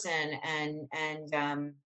 Pearson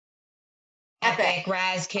and Epic,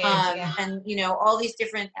 Raz Kids, and you know, all these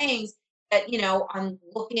different things that, you know, I'm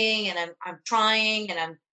looking and I'm trying and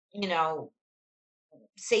I'm, you know,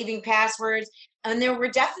 saving passwords. And there were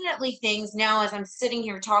definitely things now as I'm sitting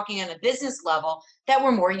here talking on a business level that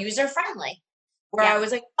were more user friendly, where I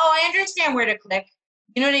was like, oh, I understand where to click.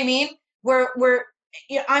 You know what I mean?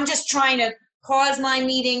 You know, I'm just trying to pause my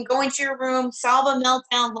meeting, go into your room, solve a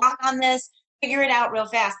meltdown, lock on this, figure it out real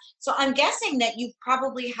fast. So I'm guessing that you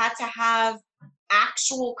probably had to have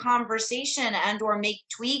actual conversation and or make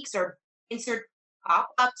tweaks or insert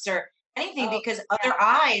pop-ups or anything because other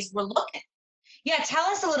eyes were looking. Yeah, tell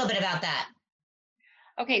us a little bit about that.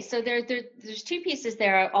 Okay, so there's two pieces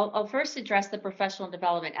there. I'll first address the professional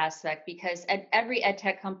development aspect because every ed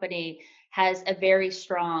tech company has a very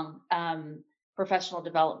strong professional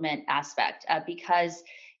development aspect because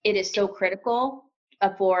it is so critical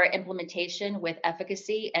for implementation with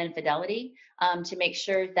efficacy and fidelity to make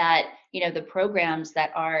sure that, you know, the programs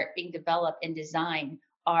that are being developed and designed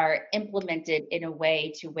are implemented in a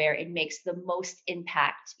way to where it makes the most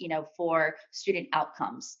impact, you know, for student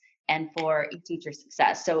outcomes and for teacher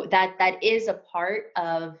success. So that is a part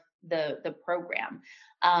of the program.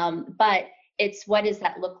 But it's what does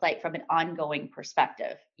that look like from an ongoing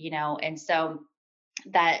perspective, you know? And so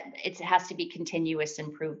that it has to be continuous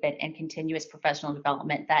improvement and continuous professional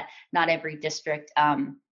development that not every district,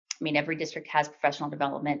 every district has professional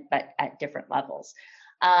development, but at different levels.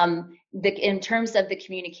 In terms of the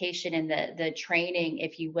communication and the training,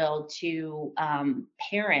 if you will, to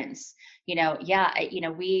parents, you know,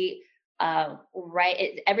 we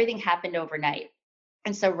everything happened overnight,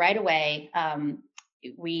 and so right away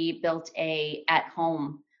we built a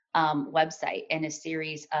at-home website and a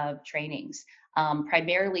series of trainings,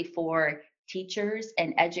 primarily for teachers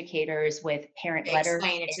and educators with parent letters.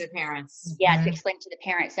 Explain it to the parents. Yeah, to explain to the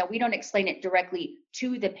parents. Now, we don't explain it directly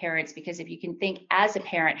to the parents because if you can think as a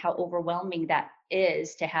parent how overwhelming that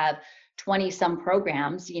is to have 20 some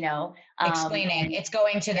programs, you know. Explaining, it's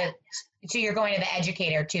going to you're going to the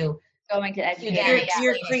educator to. Going to the educator.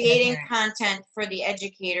 You're creating content for the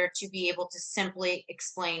educator to be able to simply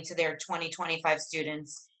explain to their 25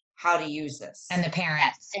 students how to use this. And the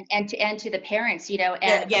parents. Yes, and to the parents, you know,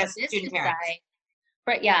 and student parents. Side,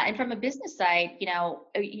 but yeah, and from a business side, you know,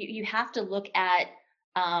 you have to look at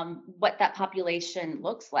what that population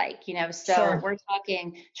looks like, you know. So we're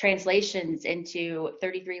talking translations into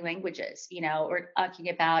 33 languages, you know, we're talking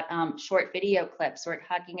about short video clips, we're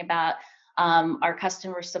talking about our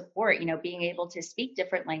customer support, you know, being able to speak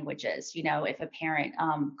different languages, you know, if a parent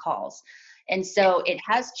calls. And so it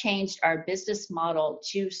has changed our business model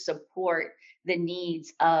to support the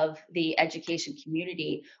needs of the education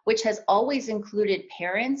community, which has always included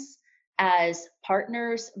parents as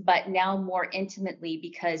partners, but now more intimately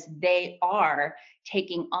because they are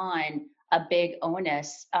taking on a big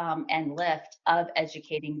onus and lift of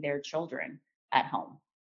educating their children at home.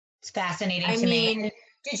 It's fascinating to me.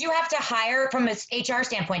 Did you have to hire, from an HR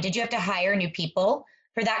standpoint, did you have to hire new people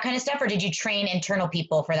for that kind of stuff, or did you train internal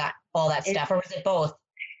people for all that stuff, or was it both?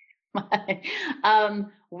 I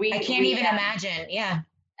can't even imagine. Yeah.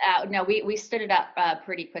 No, we stood it up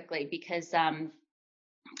pretty quickly because and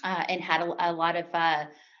had a lot of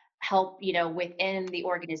help, you know, within the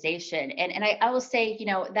organization. And I will say, you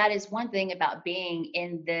know, that is one thing about being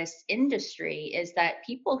in this industry is that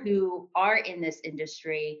people who are in this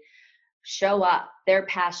industry show up, they're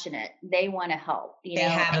passionate, they want to help, they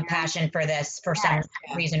have a passion for this for some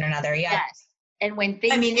reason or another. Yes. And when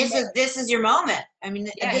things this is your moment.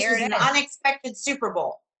 This is an unexpected Super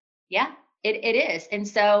Bowl. Yeah, it is. And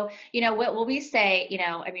so, you know, what we say, you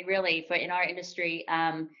know, really in our industry,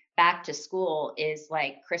 back to school is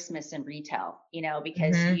like Christmas in retail, you know,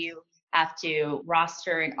 because you have to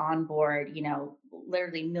roster and onboard, you know,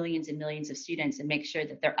 literally millions and millions of students and make sure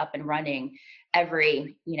that they're up and running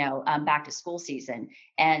every, back to school season,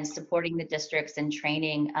 and supporting the districts and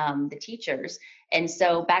training the teachers. And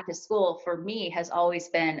so back to school for me has always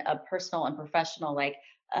been a personal and professional, like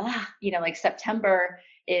September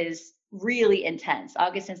is really intense.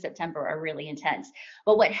 August and September are really intense.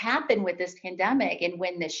 But what happened with this pandemic, and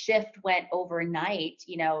when the shift went overnight,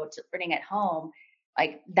 to learning at home,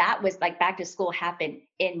 like that was like back to school happened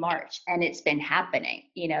in March, and it's been happening,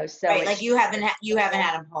 so right, like you haven't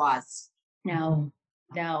had a pause. No,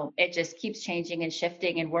 it just keeps changing and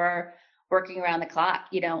shifting, and we're working around the clock,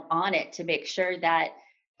 on it to make sure that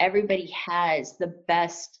everybody has the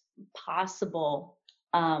best possible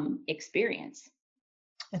experience.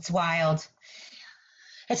 It's wild.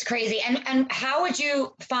 It's crazy. And how would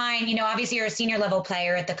you find, obviously you're a senior level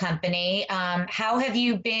player at the company. How have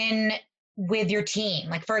you been with your team?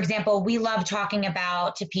 Like, for example, we love talking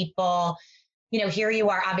about to people, here you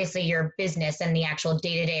are, obviously your business and the actual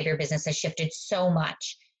day-to-day of your business has shifted so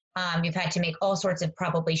much. You've had to make all sorts of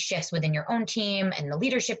probably shifts within your own team and the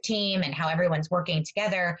leadership team and how everyone's working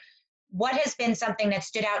together. What has been something that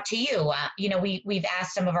stood out to you? We've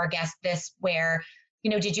asked some of our guests this, where,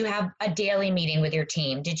 did you have a daily meeting with your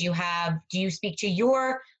team? Do you speak to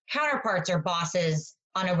your counterparts or bosses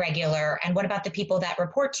on a regular? And what about the people that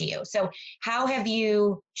report to you? So how have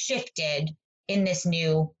you shifted in this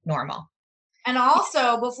new normal? And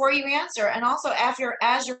also, before you answer, and also as you're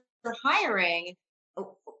hiring,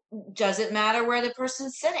 does it matter where the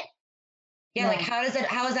person's sitting? Yeah, like how does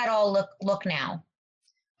that all look now?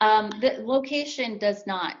 The location does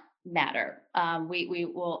not matter. We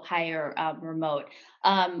will hire remote.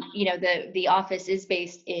 The office is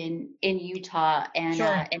based in Utah, and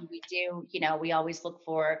Sure. And we do, we always look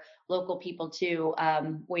for local people too.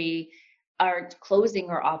 We are closing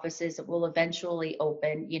our offices. It will eventually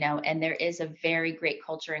open, and there is a very great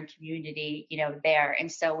culture and community, there.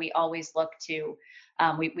 And so we always look to,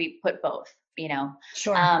 we put both,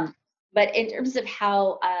 Sure. But in terms of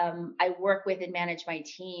how I work with and manage my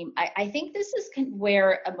team, I think this is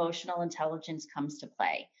where emotional intelligence comes to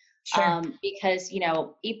play. Sure. Because,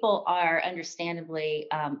 people are understandably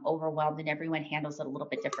overwhelmed, and everyone handles it a little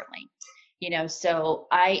bit differently. So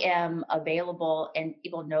I am available, and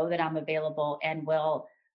people know that I'm available and will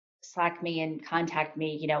Slack me and contact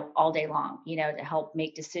me, all day long, to help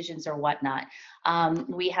make decisions or whatnot.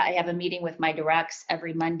 I have a meeting with my directs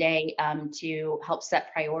every Monday to help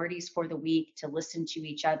set priorities for the week, to listen to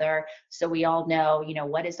each other, so we all know,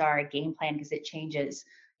 what is our game plan, because it changes,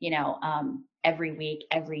 every week,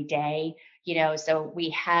 every day, so we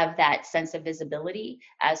have that sense of visibility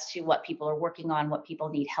as to what people are working on, what people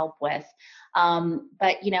need help with.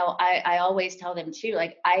 But I always tell them too,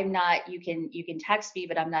 like, I'm not, you can text me,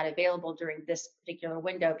 but I'm not available during this particular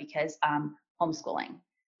window because I'm homeschooling,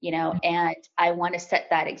 and I want to set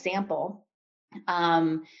that example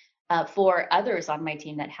for others on my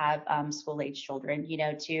team that have school age children,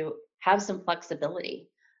 to have some flexibility.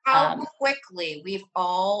 How quickly we've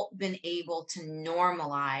all been able to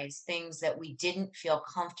normalize things that we didn't feel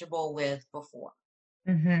comfortable with before.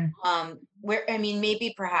 Mm-hmm.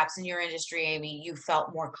 Maybe perhaps in your industry, Amy, you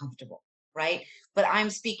felt more comfortable, right? But I'm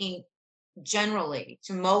speaking generally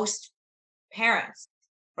to most parents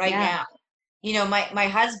right now. My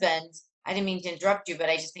husband, I didn't mean to interrupt you, but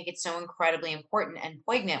I just think it's so incredibly important and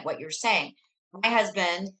poignant what you're saying. My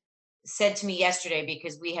husband said to me yesterday,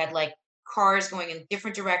 because we had like cars going in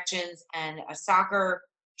different directions and a soccer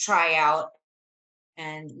tryout,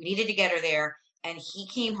 and we needed to get her there. And he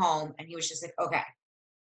came home and he was just like, okay,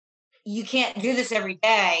 you can't do this every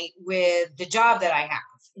day with the job that I have.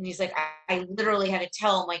 And he's like, I literally had to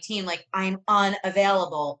tell my team, like, I'm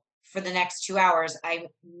unavailable for the next 2 hours. I'm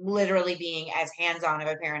literally being as hands-on of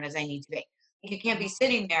a parent as I need to be. You can't be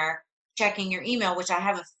sitting there checking your email, which I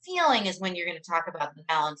have a feeling is when you're going to talk about the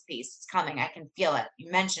balance piece. It's coming. I can feel it.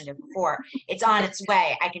 You mentioned it before. It's on its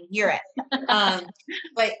way. I can hear it.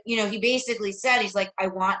 But, he basically said, he's like, I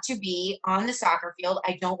want to be on the soccer field.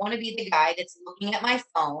 I don't want to be the guy that's looking at my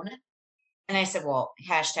phone. And I said, well,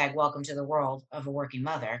 hashtag welcome to the world of a working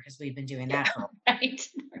mother, because we've been doing that for Right.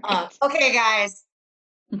 Okay, guys,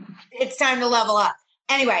 it's time to level up.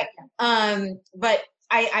 Anyway, but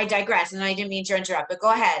I digress, and I didn't mean to interrupt, but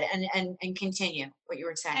go ahead and continue what you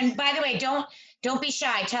were saying. And by the way, don't be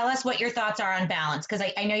shy. Tell us what your thoughts are on balance, because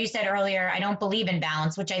I know you said earlier, I don't believe in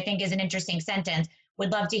balance, which I think is an interesting sentence.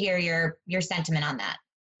 Would love to hear your sentiment on that.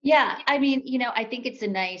 Yeah, I think it's a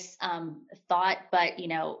nice thought, but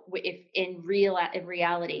if in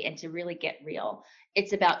reality, and to really get real,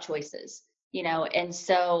 it's about choices, and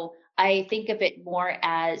so I think of it more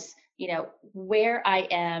as, where I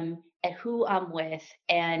am and who I'm with,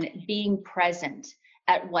 and being present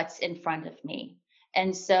at what's in front of me.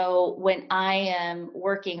 And so when I am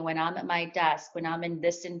working, when I'm at my desk, when I'm in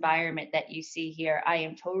this environment that you see here, I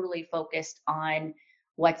am totally focused on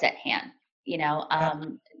what's at hand,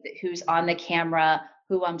 who's on the camera,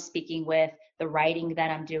 who I'm speaking with, the writing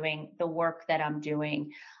that I'm doing, the work that I'm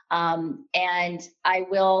doing. And I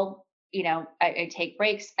will, I take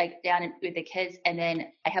breaks down with the kids, and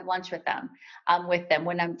then I have lunch with them.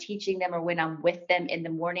 When I'm teaching them or when I'm with them in the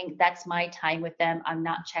morning. That's my time with them. I'm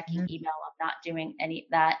not checking email. I'm not doing any of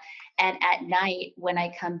that. And at night, when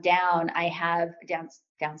I come down, I have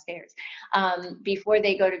downstairs, before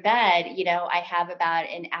they go to bed, I have about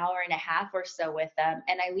an hour and a half or so with them,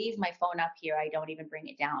 and I leave my phone up here. I don't even bring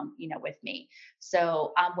it down, with me.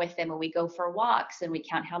 So I'm with them, and we go for walks, and we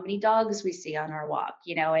count how many dogs we see on our walk,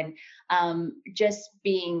 and just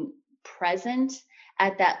being present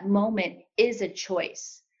at that moment is a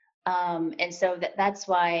choice. And so that's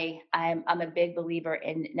why I'm a big believer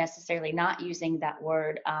in necessarily not using that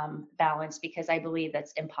word balance, because I believe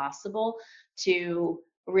that's impossible to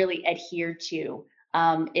really adhere to.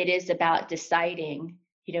 It is about deciding,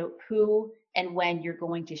 who and when you're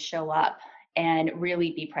going to show up and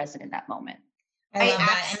really be present in that moment. I love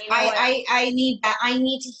that. And you know I need that. I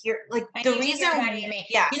need to hear, like, the reason.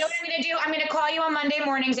 Yes. You know what I'm going to do? I'm going to call you on Monday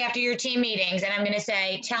mornings after your team meetings, and I'm going to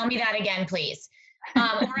say, tell me that again, please. Or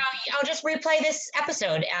I'll just replay this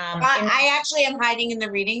episode. I actually am hiding in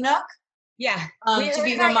the reading nook. Yeah. To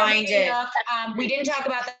be reminded. We didn't talk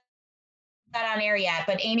about that on air yet,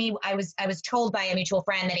 but Amy, I was told by a mutual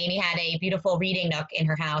friend that Amy had a beautiful reading nook in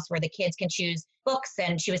her house where the kids can choose books,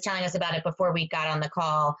 and she was telling us about it before we got on the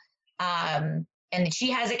call. And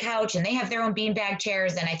she has a couch, and they have their own beanbag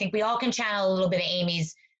chairs, and I think we all can channel a little bit of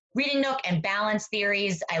Amy's reading nook and balance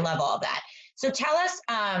theories. I love all of that. So tell us,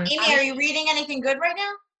 Amy, are you reading anything good right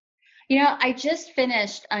now? I just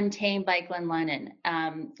finished Untamed by Glennon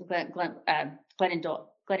Doyle.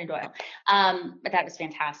 But that was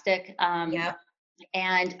fantastic. Yeah.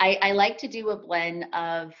 And I like to do a blend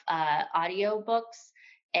of audio books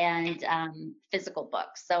and physical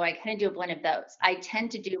books. So I kind of do a blend of those. I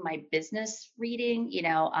tend to do my business reading,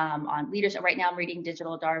 on leadership. Right now I'm reading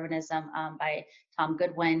Digital Darwinism by Tom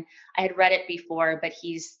Goodwin. I had read it before, but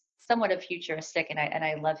he's somewhat of futuristic, and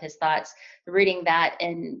I love his thoughts. Reading that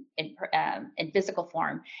in physical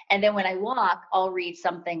form, and then when I walk, I'll read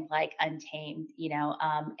something like Untamed,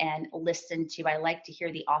 and listen to. I like to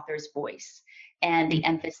hear the author's voice and the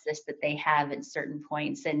emphasis that they have in certain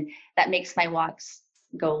points, and that makes my walks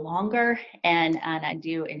go longer, and I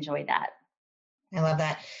do enjoy that. I love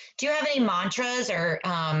that. Do you have any mantras, or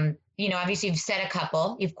obviously you've said a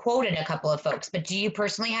couple, you've quoted a couple of folks, but do you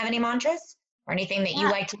personally have any mantras? Or anything that you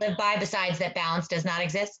like to live by besides that balance does not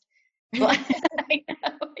exist? Well, I know.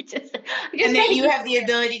 And that you have the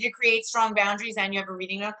ability to create strong boundaries, and you have a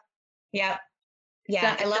reading nook? Yep.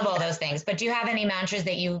 Yeah, I love all those things. But do you have any mantras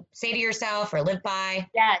that you say to yourself or live by?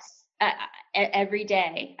 Yes. Every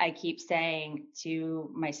day I keep saying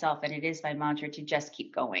to myself, and it is my mantra, to just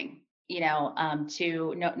keep going,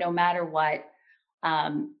 to no matter what,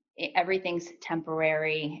 everything's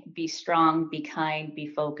temporary. Be strong, be kind, be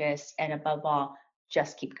focused, and above all,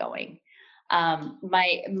 just keep going.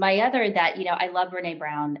 My other that, I love Brené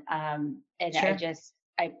Brown, and sure.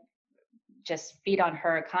 I just feed on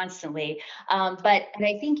her constantly. And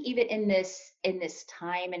I think even in this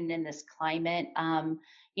time and in this climate,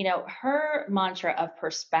 her mantra of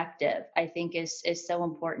perspective, I think is so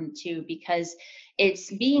important too, because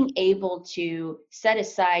it's being able to set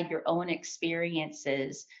aside your own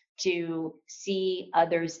experiences to see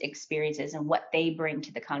others' experiences and what they bring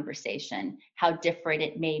to the conversation, how different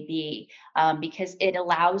it may be, because it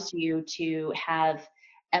allows you to have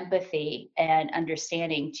empathy and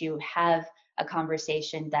understanding, to have a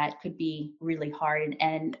conversation that could be really hard.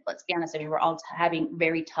 And let's be honest, we're all having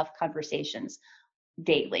very tough conversations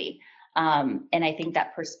daily. And I think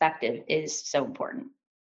that perspective is so important.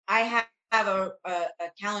 I have a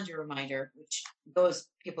calendar reminder, which those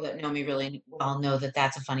people that know me really well know that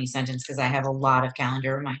that's a funny sentence, because I have a lot of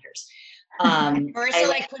calendar reminders.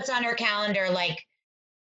 Marissa puts on her calendar,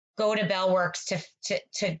 go to Bellworks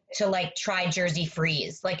to try Jersey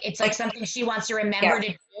Freeze. It's something she wants to remember to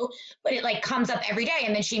do, but it comes up every day,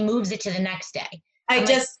 and then she moves it to the next day.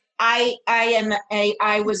 I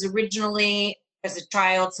was originally, as a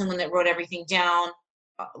child, someone that wrote everything down.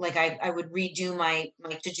 I would redo my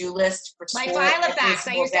to-do list for school. My Filofax.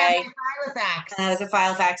 I used to have my Filofax. As a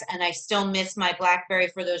Filofax, and I still miss my BlackBerry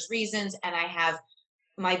for those reasons. And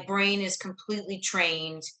my brain is completely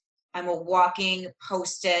trained. I'm a walking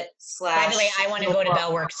Post-it / By the way, I want to go to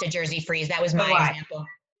Bellworks to Jersey Freeze. That was my example.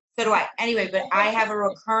 So do I. Anyway, but I have a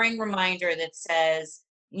recurring reminder that says,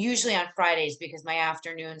 usually on Fridays, because my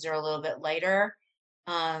afternoons are a little bit later,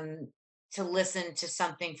 to listen to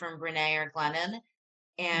something from Brene or Glennon.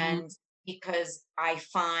 And because I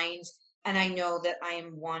find, and I know that I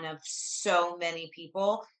am one of so many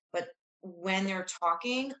people, but when they're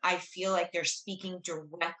talking, I feel like they're speaking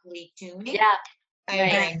directly to me. Yeah. I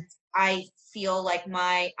agree. And I feel like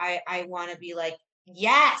I want to be like,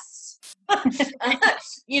 yes.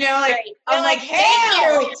 You know, like, Right. I'm like, Thank hey,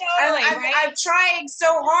 you. Totally, right? I'm trying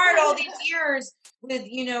so hard all these years with,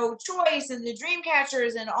 choice and the dream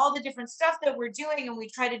catchers and all the different stuff that we're doing and we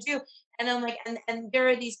try to do. And I'm like, and there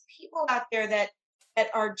are these people out there that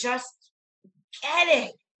are just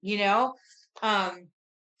getting,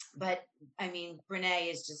 but I mean,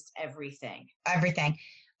 Brene is just everything. Everything.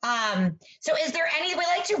 So is there we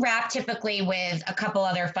like to wrap typically with a couple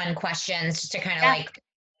other fun questions just to kind of like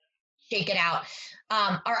shake it out.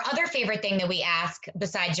 Our other favorite thing that we ask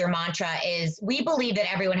besides your mantra is we believe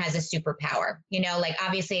that everyone has a superpower. Like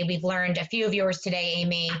obviously we've learned a few of yours today,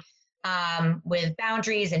 Amy, with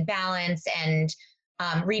boundaries and balance and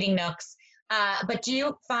reading nooks. But do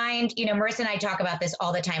you find, Marissa and I talk about this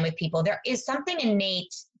all the time with people, there is something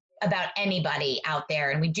innate about anybody out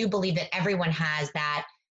there. And we do believe that everyone has that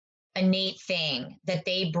innate thing that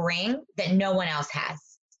they bring that no one else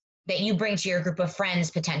has, that you bring to your group of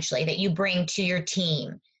friends potentially, that you bring to your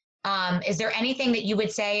team. Is there anything that you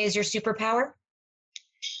would say is your superpower?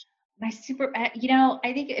 I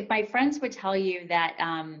think if my friends would tell you that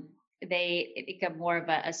they become more of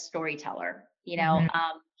a storyteller, I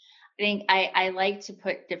think I like to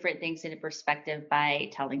put different things into perspective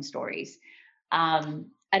by telling stories.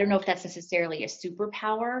 I don't know if that's necessarily a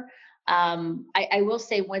superpower. I will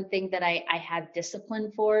say one thing that I have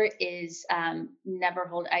discipline for is I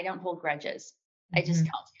don't hold grudges. I just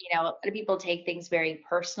don't. A lot of people take things very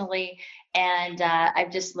personally, and I've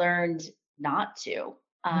just learned not to.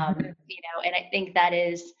 And I think that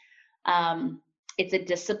is it's a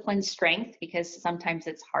discipline strength because sometimes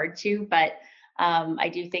it's hard to, but I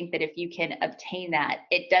do think that if you can obtain that,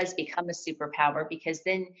 it does become a superpower because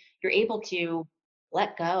then you're able to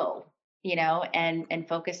let go, and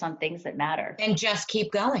focus on things that matter. And just keep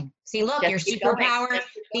going. See, look, your superpower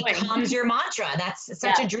becomes your mantra. That's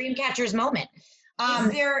such a dream catcher's moment.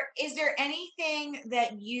 Is there anything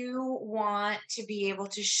that you want to be able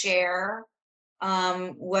to share,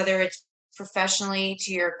 whether it's professionally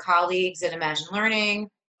to your colleagues at Imagine Learning,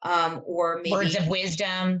 or maybe words of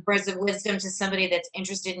wisdom to somebody that's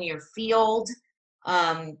interested in your field?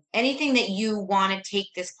 Anything that you want to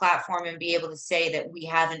take this platform and be able to say that we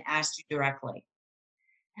haven't asked you directly?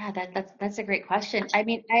 Yeah, that's a great question. I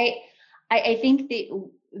mean, I think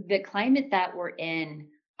the climate that we're in,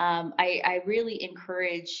 I really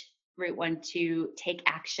encourage Route One to take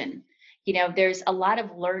action. There's a lot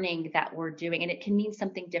of learning that we're doing, and it can mean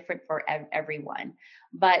something different for everyone.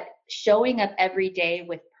 But showing up every day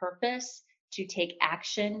with purpose to take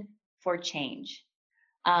action for change.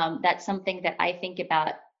 That's something that I think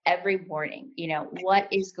about every morning. What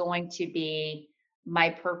is going to be my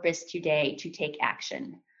purpose today to take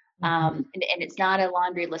action? And it's not a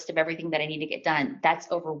laundry list of everything that I need to get done.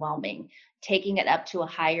 That's overwhelming. Taking it up to a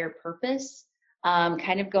higher purpose,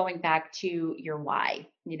 kind of going back to your why.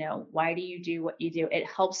 Why do you do what you do? It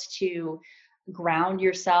helps to ground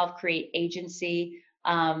yourself, create agency,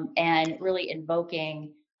 and really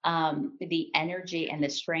invoking the energy and the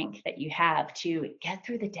strength that you have to get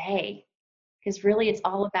through the day. Because really it's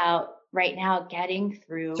all about right now getting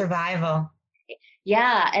through survival.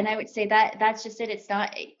 Yeah. And I would say that that's just it. It's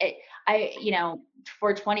not,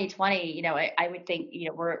 for 2020, I would think,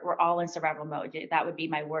 we're all in survival mode. That would be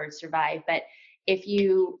my word, survive. But if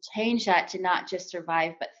you change that to not just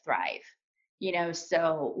survive, but thrive,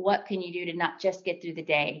 so what can you do to not just get through the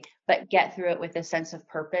day, but get through it with a sense of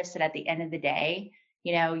purpose? And at the end of the day,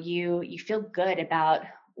 you feel good about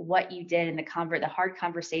what you did and the hard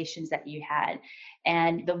conversations that you had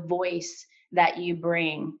and the voice that you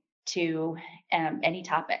bring to any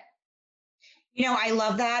topic. I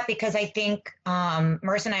love that because I think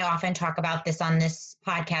Marissa and I often talk about this on this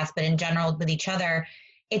podcast, but in general with each other,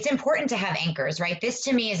 it's important to have anchors, right? This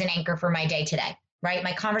to me is an anchor for my day today, right?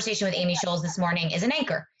 My conversation with Amy Scholz this morning is an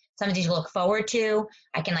anchor. Something to look forward to.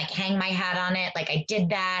 I can hang my hat on it. I did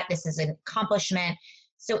that. This is an accomplishment.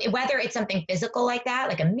 So whether it's something physical like that,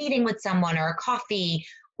 like a meeting with someone or a coffee,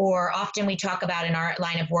 or often we talk about in our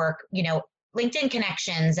line of work, LinkedIn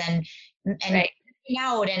connections and right.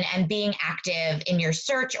 Out and being active in your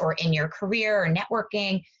search or in your career or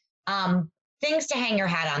networking. things to hang your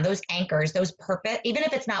hat on, those anchors, those purpose, even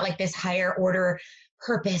if it's not like this higher order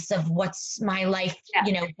purpose of what's my life,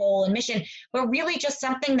 goal and mission, but really just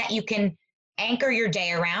something that you can anchor your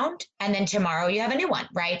day around. And then tomorrow you have a new one,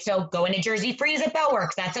 right? So going to Jersey Freeze at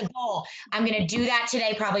Bellworks, that's a goal. I'm going to do that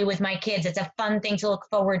today, probably with my kids. It's a fun thing to look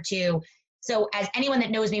forward to. So as anyone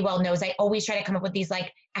that knows me well knows, I always try to come up with these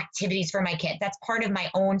like activities for my kids. That's part of my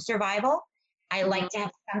own survival. I like to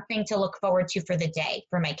have something to look forward to for the day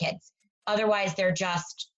for my kids. Otherwise, they're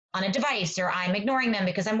just on a device, or I'm ignoring them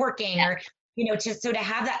because I'm working, or, to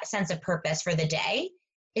have that sense of purpose for the day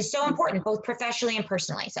is so important, both professionally and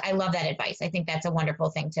personally. So I love that advice. I think that's a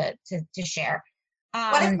wonderful thing to share.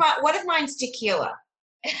 What if mine's tequila?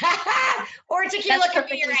 Or tequila can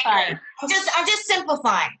be your anchor. I'm just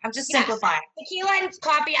simplifying. Tequila and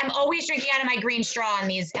coffee. I'm always drinking out of my green straw in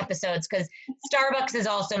these episodes because Starbucks is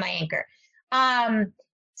also my anchor.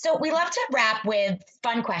 So we love to wrap with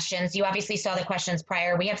fun questions. You obviously saw the questions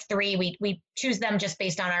prior. We have 3. We choose them just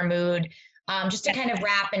based on our mood, just to kind of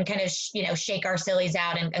wrap and kind of shake our sillies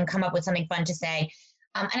out and come up with something fun to say.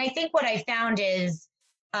 And I think what I found is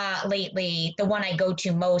lately the one I go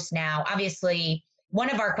to most now. Obviously, one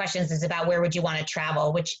of our questions is about where would you want to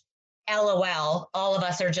travel, which LOL, all of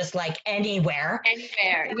us are just like anywhere.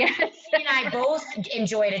 Anywhere, yes. He and I both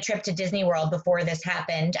enjoyed a trip to Disney World before this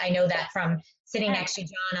happened. I know that from sitting next to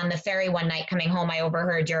John on the ferry one night coming home, I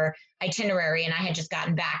overheard your itinerary and I had just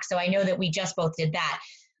gotten back. So I know that we just both did that.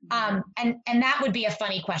 And that would be a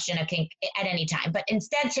funny question, I think, at any time. But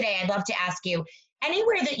instead today, I'd love to ask you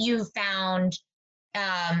anywhere that you found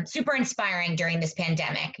super inspiring during this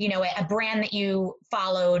pandemic, a brand that you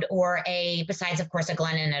followed, or besides of course a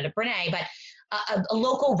Glennon and a Brene, but a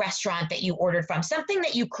local restaurant that you ordered from, something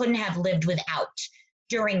that you couldn't have lived without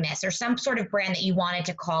during this, or some sort of brand that you wanted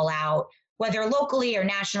to call out, whether locally or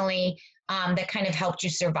nationally, that kind of helped you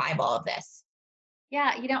survive all of this.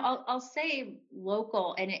 Yeah, I'll say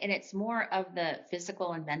local, and it's more of the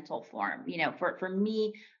physical and mental form, for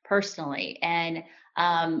me personally. And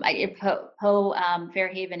Fairhaven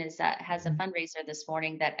has a fundraiser this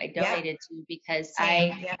morning that I donated to because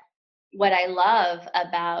what I love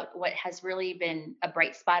about what has really been a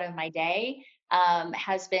bright spot of my day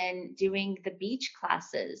has been doing the beach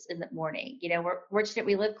classes in the morning. We're fortunate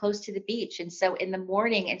we live close to the beach. And so in the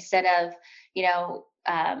morning, instead of,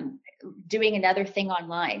 doing another thing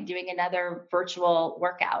online, doing another virtual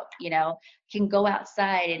workout, can go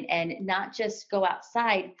outside and not just go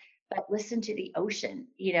outside, but listen to the ocean,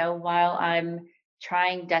 while I'm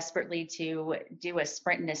trying desperately to do a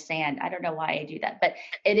sprint in the sand. I don't know why I do that, but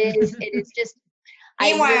it is just.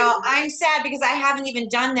 Meanwhile, I'm sad because I haven't even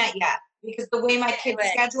done that yet, because the way my kids'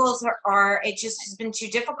 schedules are, it just has been too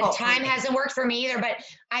difficult. The time hasn't worked for me either, but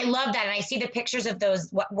I love that. And I see the pictures of those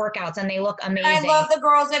workouts and they look amazing. I love the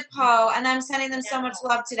girls at Poe, and I'm sending them so much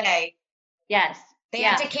love today. Yes. They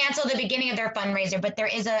had to cancel the beginning of their fundraiser, but there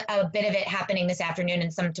is a bit of it happening this afternoon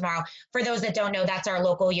and some tomorrow. For those that don't know, that's our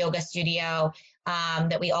local yoga studio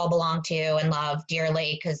that we all belong to and love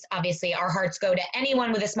dearly, because obviously our hearts go to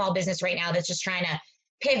anyone with a small business right now that's just trying to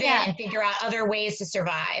pivot and figure out other ways to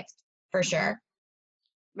survive, for sure.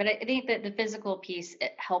 But I think that the physical piece,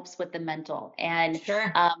 it helps with the mental. And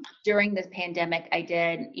sure. During the pandemic, I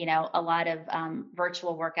did, a lot of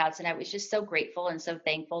virtual workouts, and I was just so grateful and so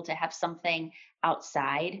thankful to have something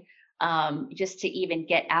outside, just to even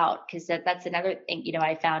get out. Because that's another thing,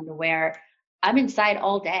 I found where I'm inside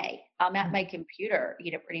all day. I'm at my computer,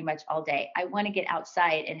 pretty much all day. I want to get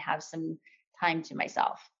outside and have some time to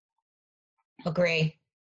myself. Agree.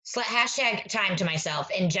 Hashtag time to myself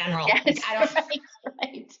in general. Yes. I don't.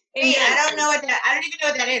 Right. Hey, I don't even know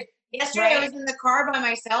what that is. Yesterday I was in the car by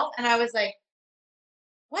myself and I was like,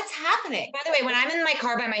 what's happening? By the way, when I'm in my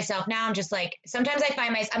car by myself now, I'm just like, sometimes I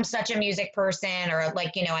find I'm such a music person, or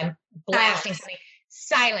like, I'm blasting something.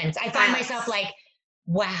 Silence. I find myself like,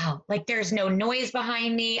 wow, like there's no noise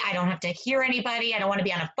behind me. I don't have to hear anybody. I don't want to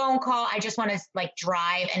be on a phone call. I just want to like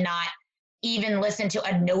drive and not even listen to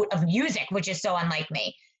a note of music, which is so unlike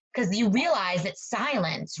me. Because you realize that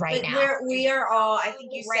silence now. We are all, I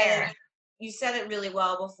think you said it really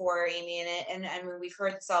well before, Amy, and I mean, we've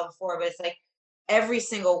heard this all before, but it's like every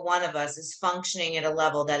single one of us is functioning at a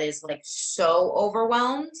level that is like so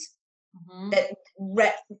overwhelmed that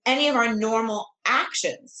any of our normal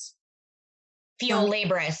actions feel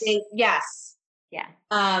laborious. Yes. Yeah.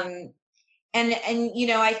 And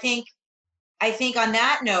I think on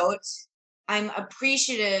that note, I'm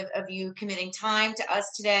appreciative of you committing time to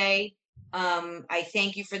us today. I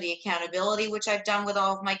thank you for the accountability, which I've done with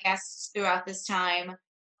all of my guests throughout this time.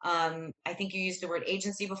 I think you used the word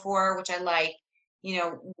agency before, which I like.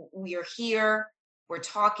 We are here.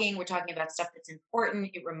 we're talking about stuff that's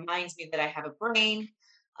important. It reminds me that I have a brain,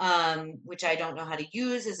 which I don't know how to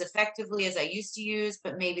use as effectively as I used to use,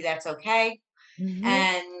 but maybe that's okay. Mhm.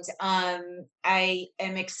 And I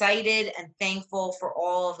am excited and thankful for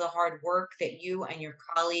all of the hard work that you and your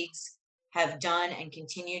colleagues have done and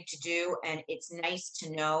continue to do. And it's nice to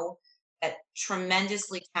know that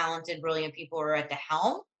tremendously talented, brilliant people are at the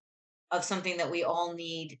helm of something that we all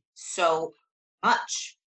need so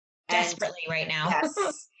much. And Desperately right now.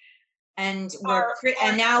 yes. And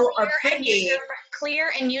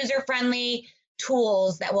clear and user-friendly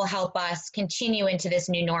tools that will help us continue into this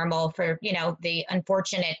new normal for, the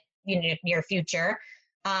unfortunate, near future.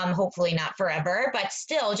 Hopefully not forever, but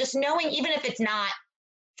still just knowing, even if it's not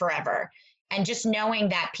forever, and just knowing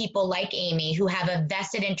that people like Amy who have a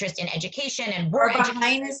vested interest in education and we're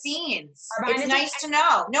behind the scenes. It's nice to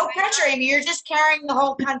know. No pressure, Amy. You're just carrying the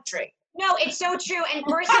whole country. No, it's so true. And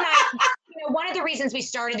Marissa and I, one of the reasons we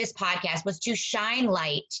started this podcast was to shine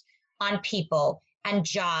light on people and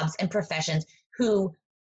jobs and professions who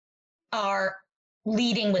are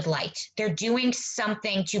leading with light. They're doing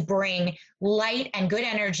something to bring light and good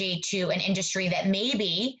energy to an industry that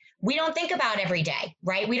maybe we don't think about every day,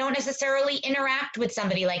 right? We don't necessarily interact with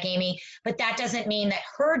somebody like Amy, but that doesn't mean that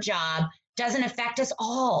her job doesn't affect us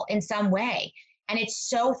all in some way. And it's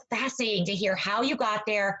so fascinating to hear how you got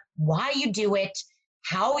there, why you do it,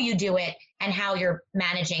 how you do it, and how you're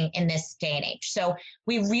managing in this day and age. So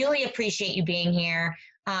we really appreciate you being here.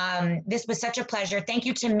 This was such a pleasure. Thank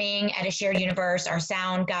you to Ming at A Shared Universe, our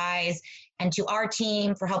sound guys, and to our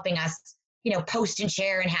team for helping us, post and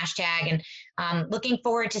share and hashtag. And looking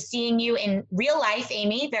forward to seeing you in real life,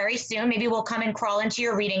 Amy, very soon. Maybe we'll come and crawl into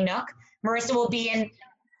your reading nook. Marissa will be in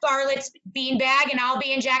Scarlett's beanbag, and I'll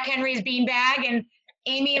be in Jack Henry's beanbag, and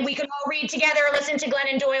Amy and we can all read together or listen to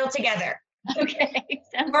Glennon Doyle together. Okay,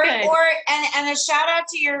 sounds good. And a shout out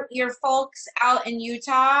to your folks out in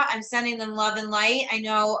Utah. I'm sending them love and light.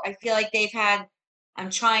 I feel like I'm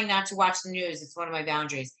trying not to watch the news. It's one of my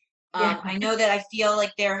boundaries. I know that I feel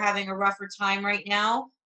like they're having a rougher time right now.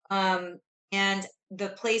 And the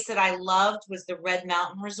place that I loved was the Red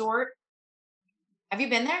Mountain Resort. Have you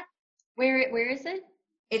been there? Where is it?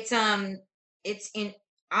 It's in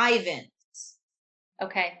Ivins.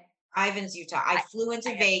 Okay. Ivins, Utah. I flew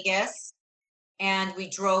into Vegas and we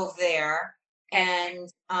drove there, and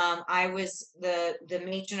I was the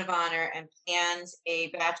matron of honor and planned a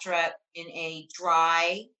bachelorette in a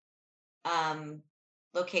dry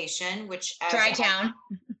location, Dry town,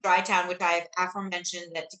 which I have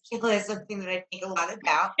aforementioned that tequila is something that I think a lot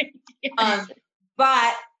about. Yes.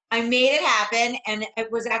 But I made it happen, and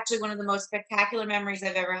it was actually one of the most spectacular memories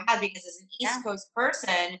I've ever had, because as an East Coast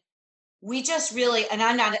person, we just really, and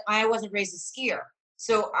I wasn't raised a skier.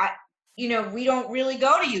 So we don't really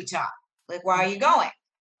go to Utah. Like, why are you going?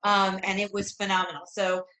 And it was phenomenal.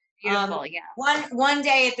 So beautiful, yeah. One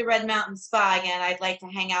day at the Red Mountain Spa again, I'd like to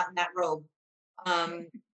hang out in that robe.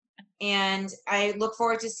 And I look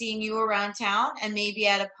forward to seeing you around town and maybe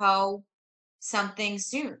at a Poe something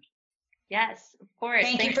soon. Yes, of course.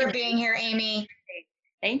 Thank you for being here, Amy.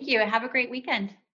 Thank you. Have a great weekend.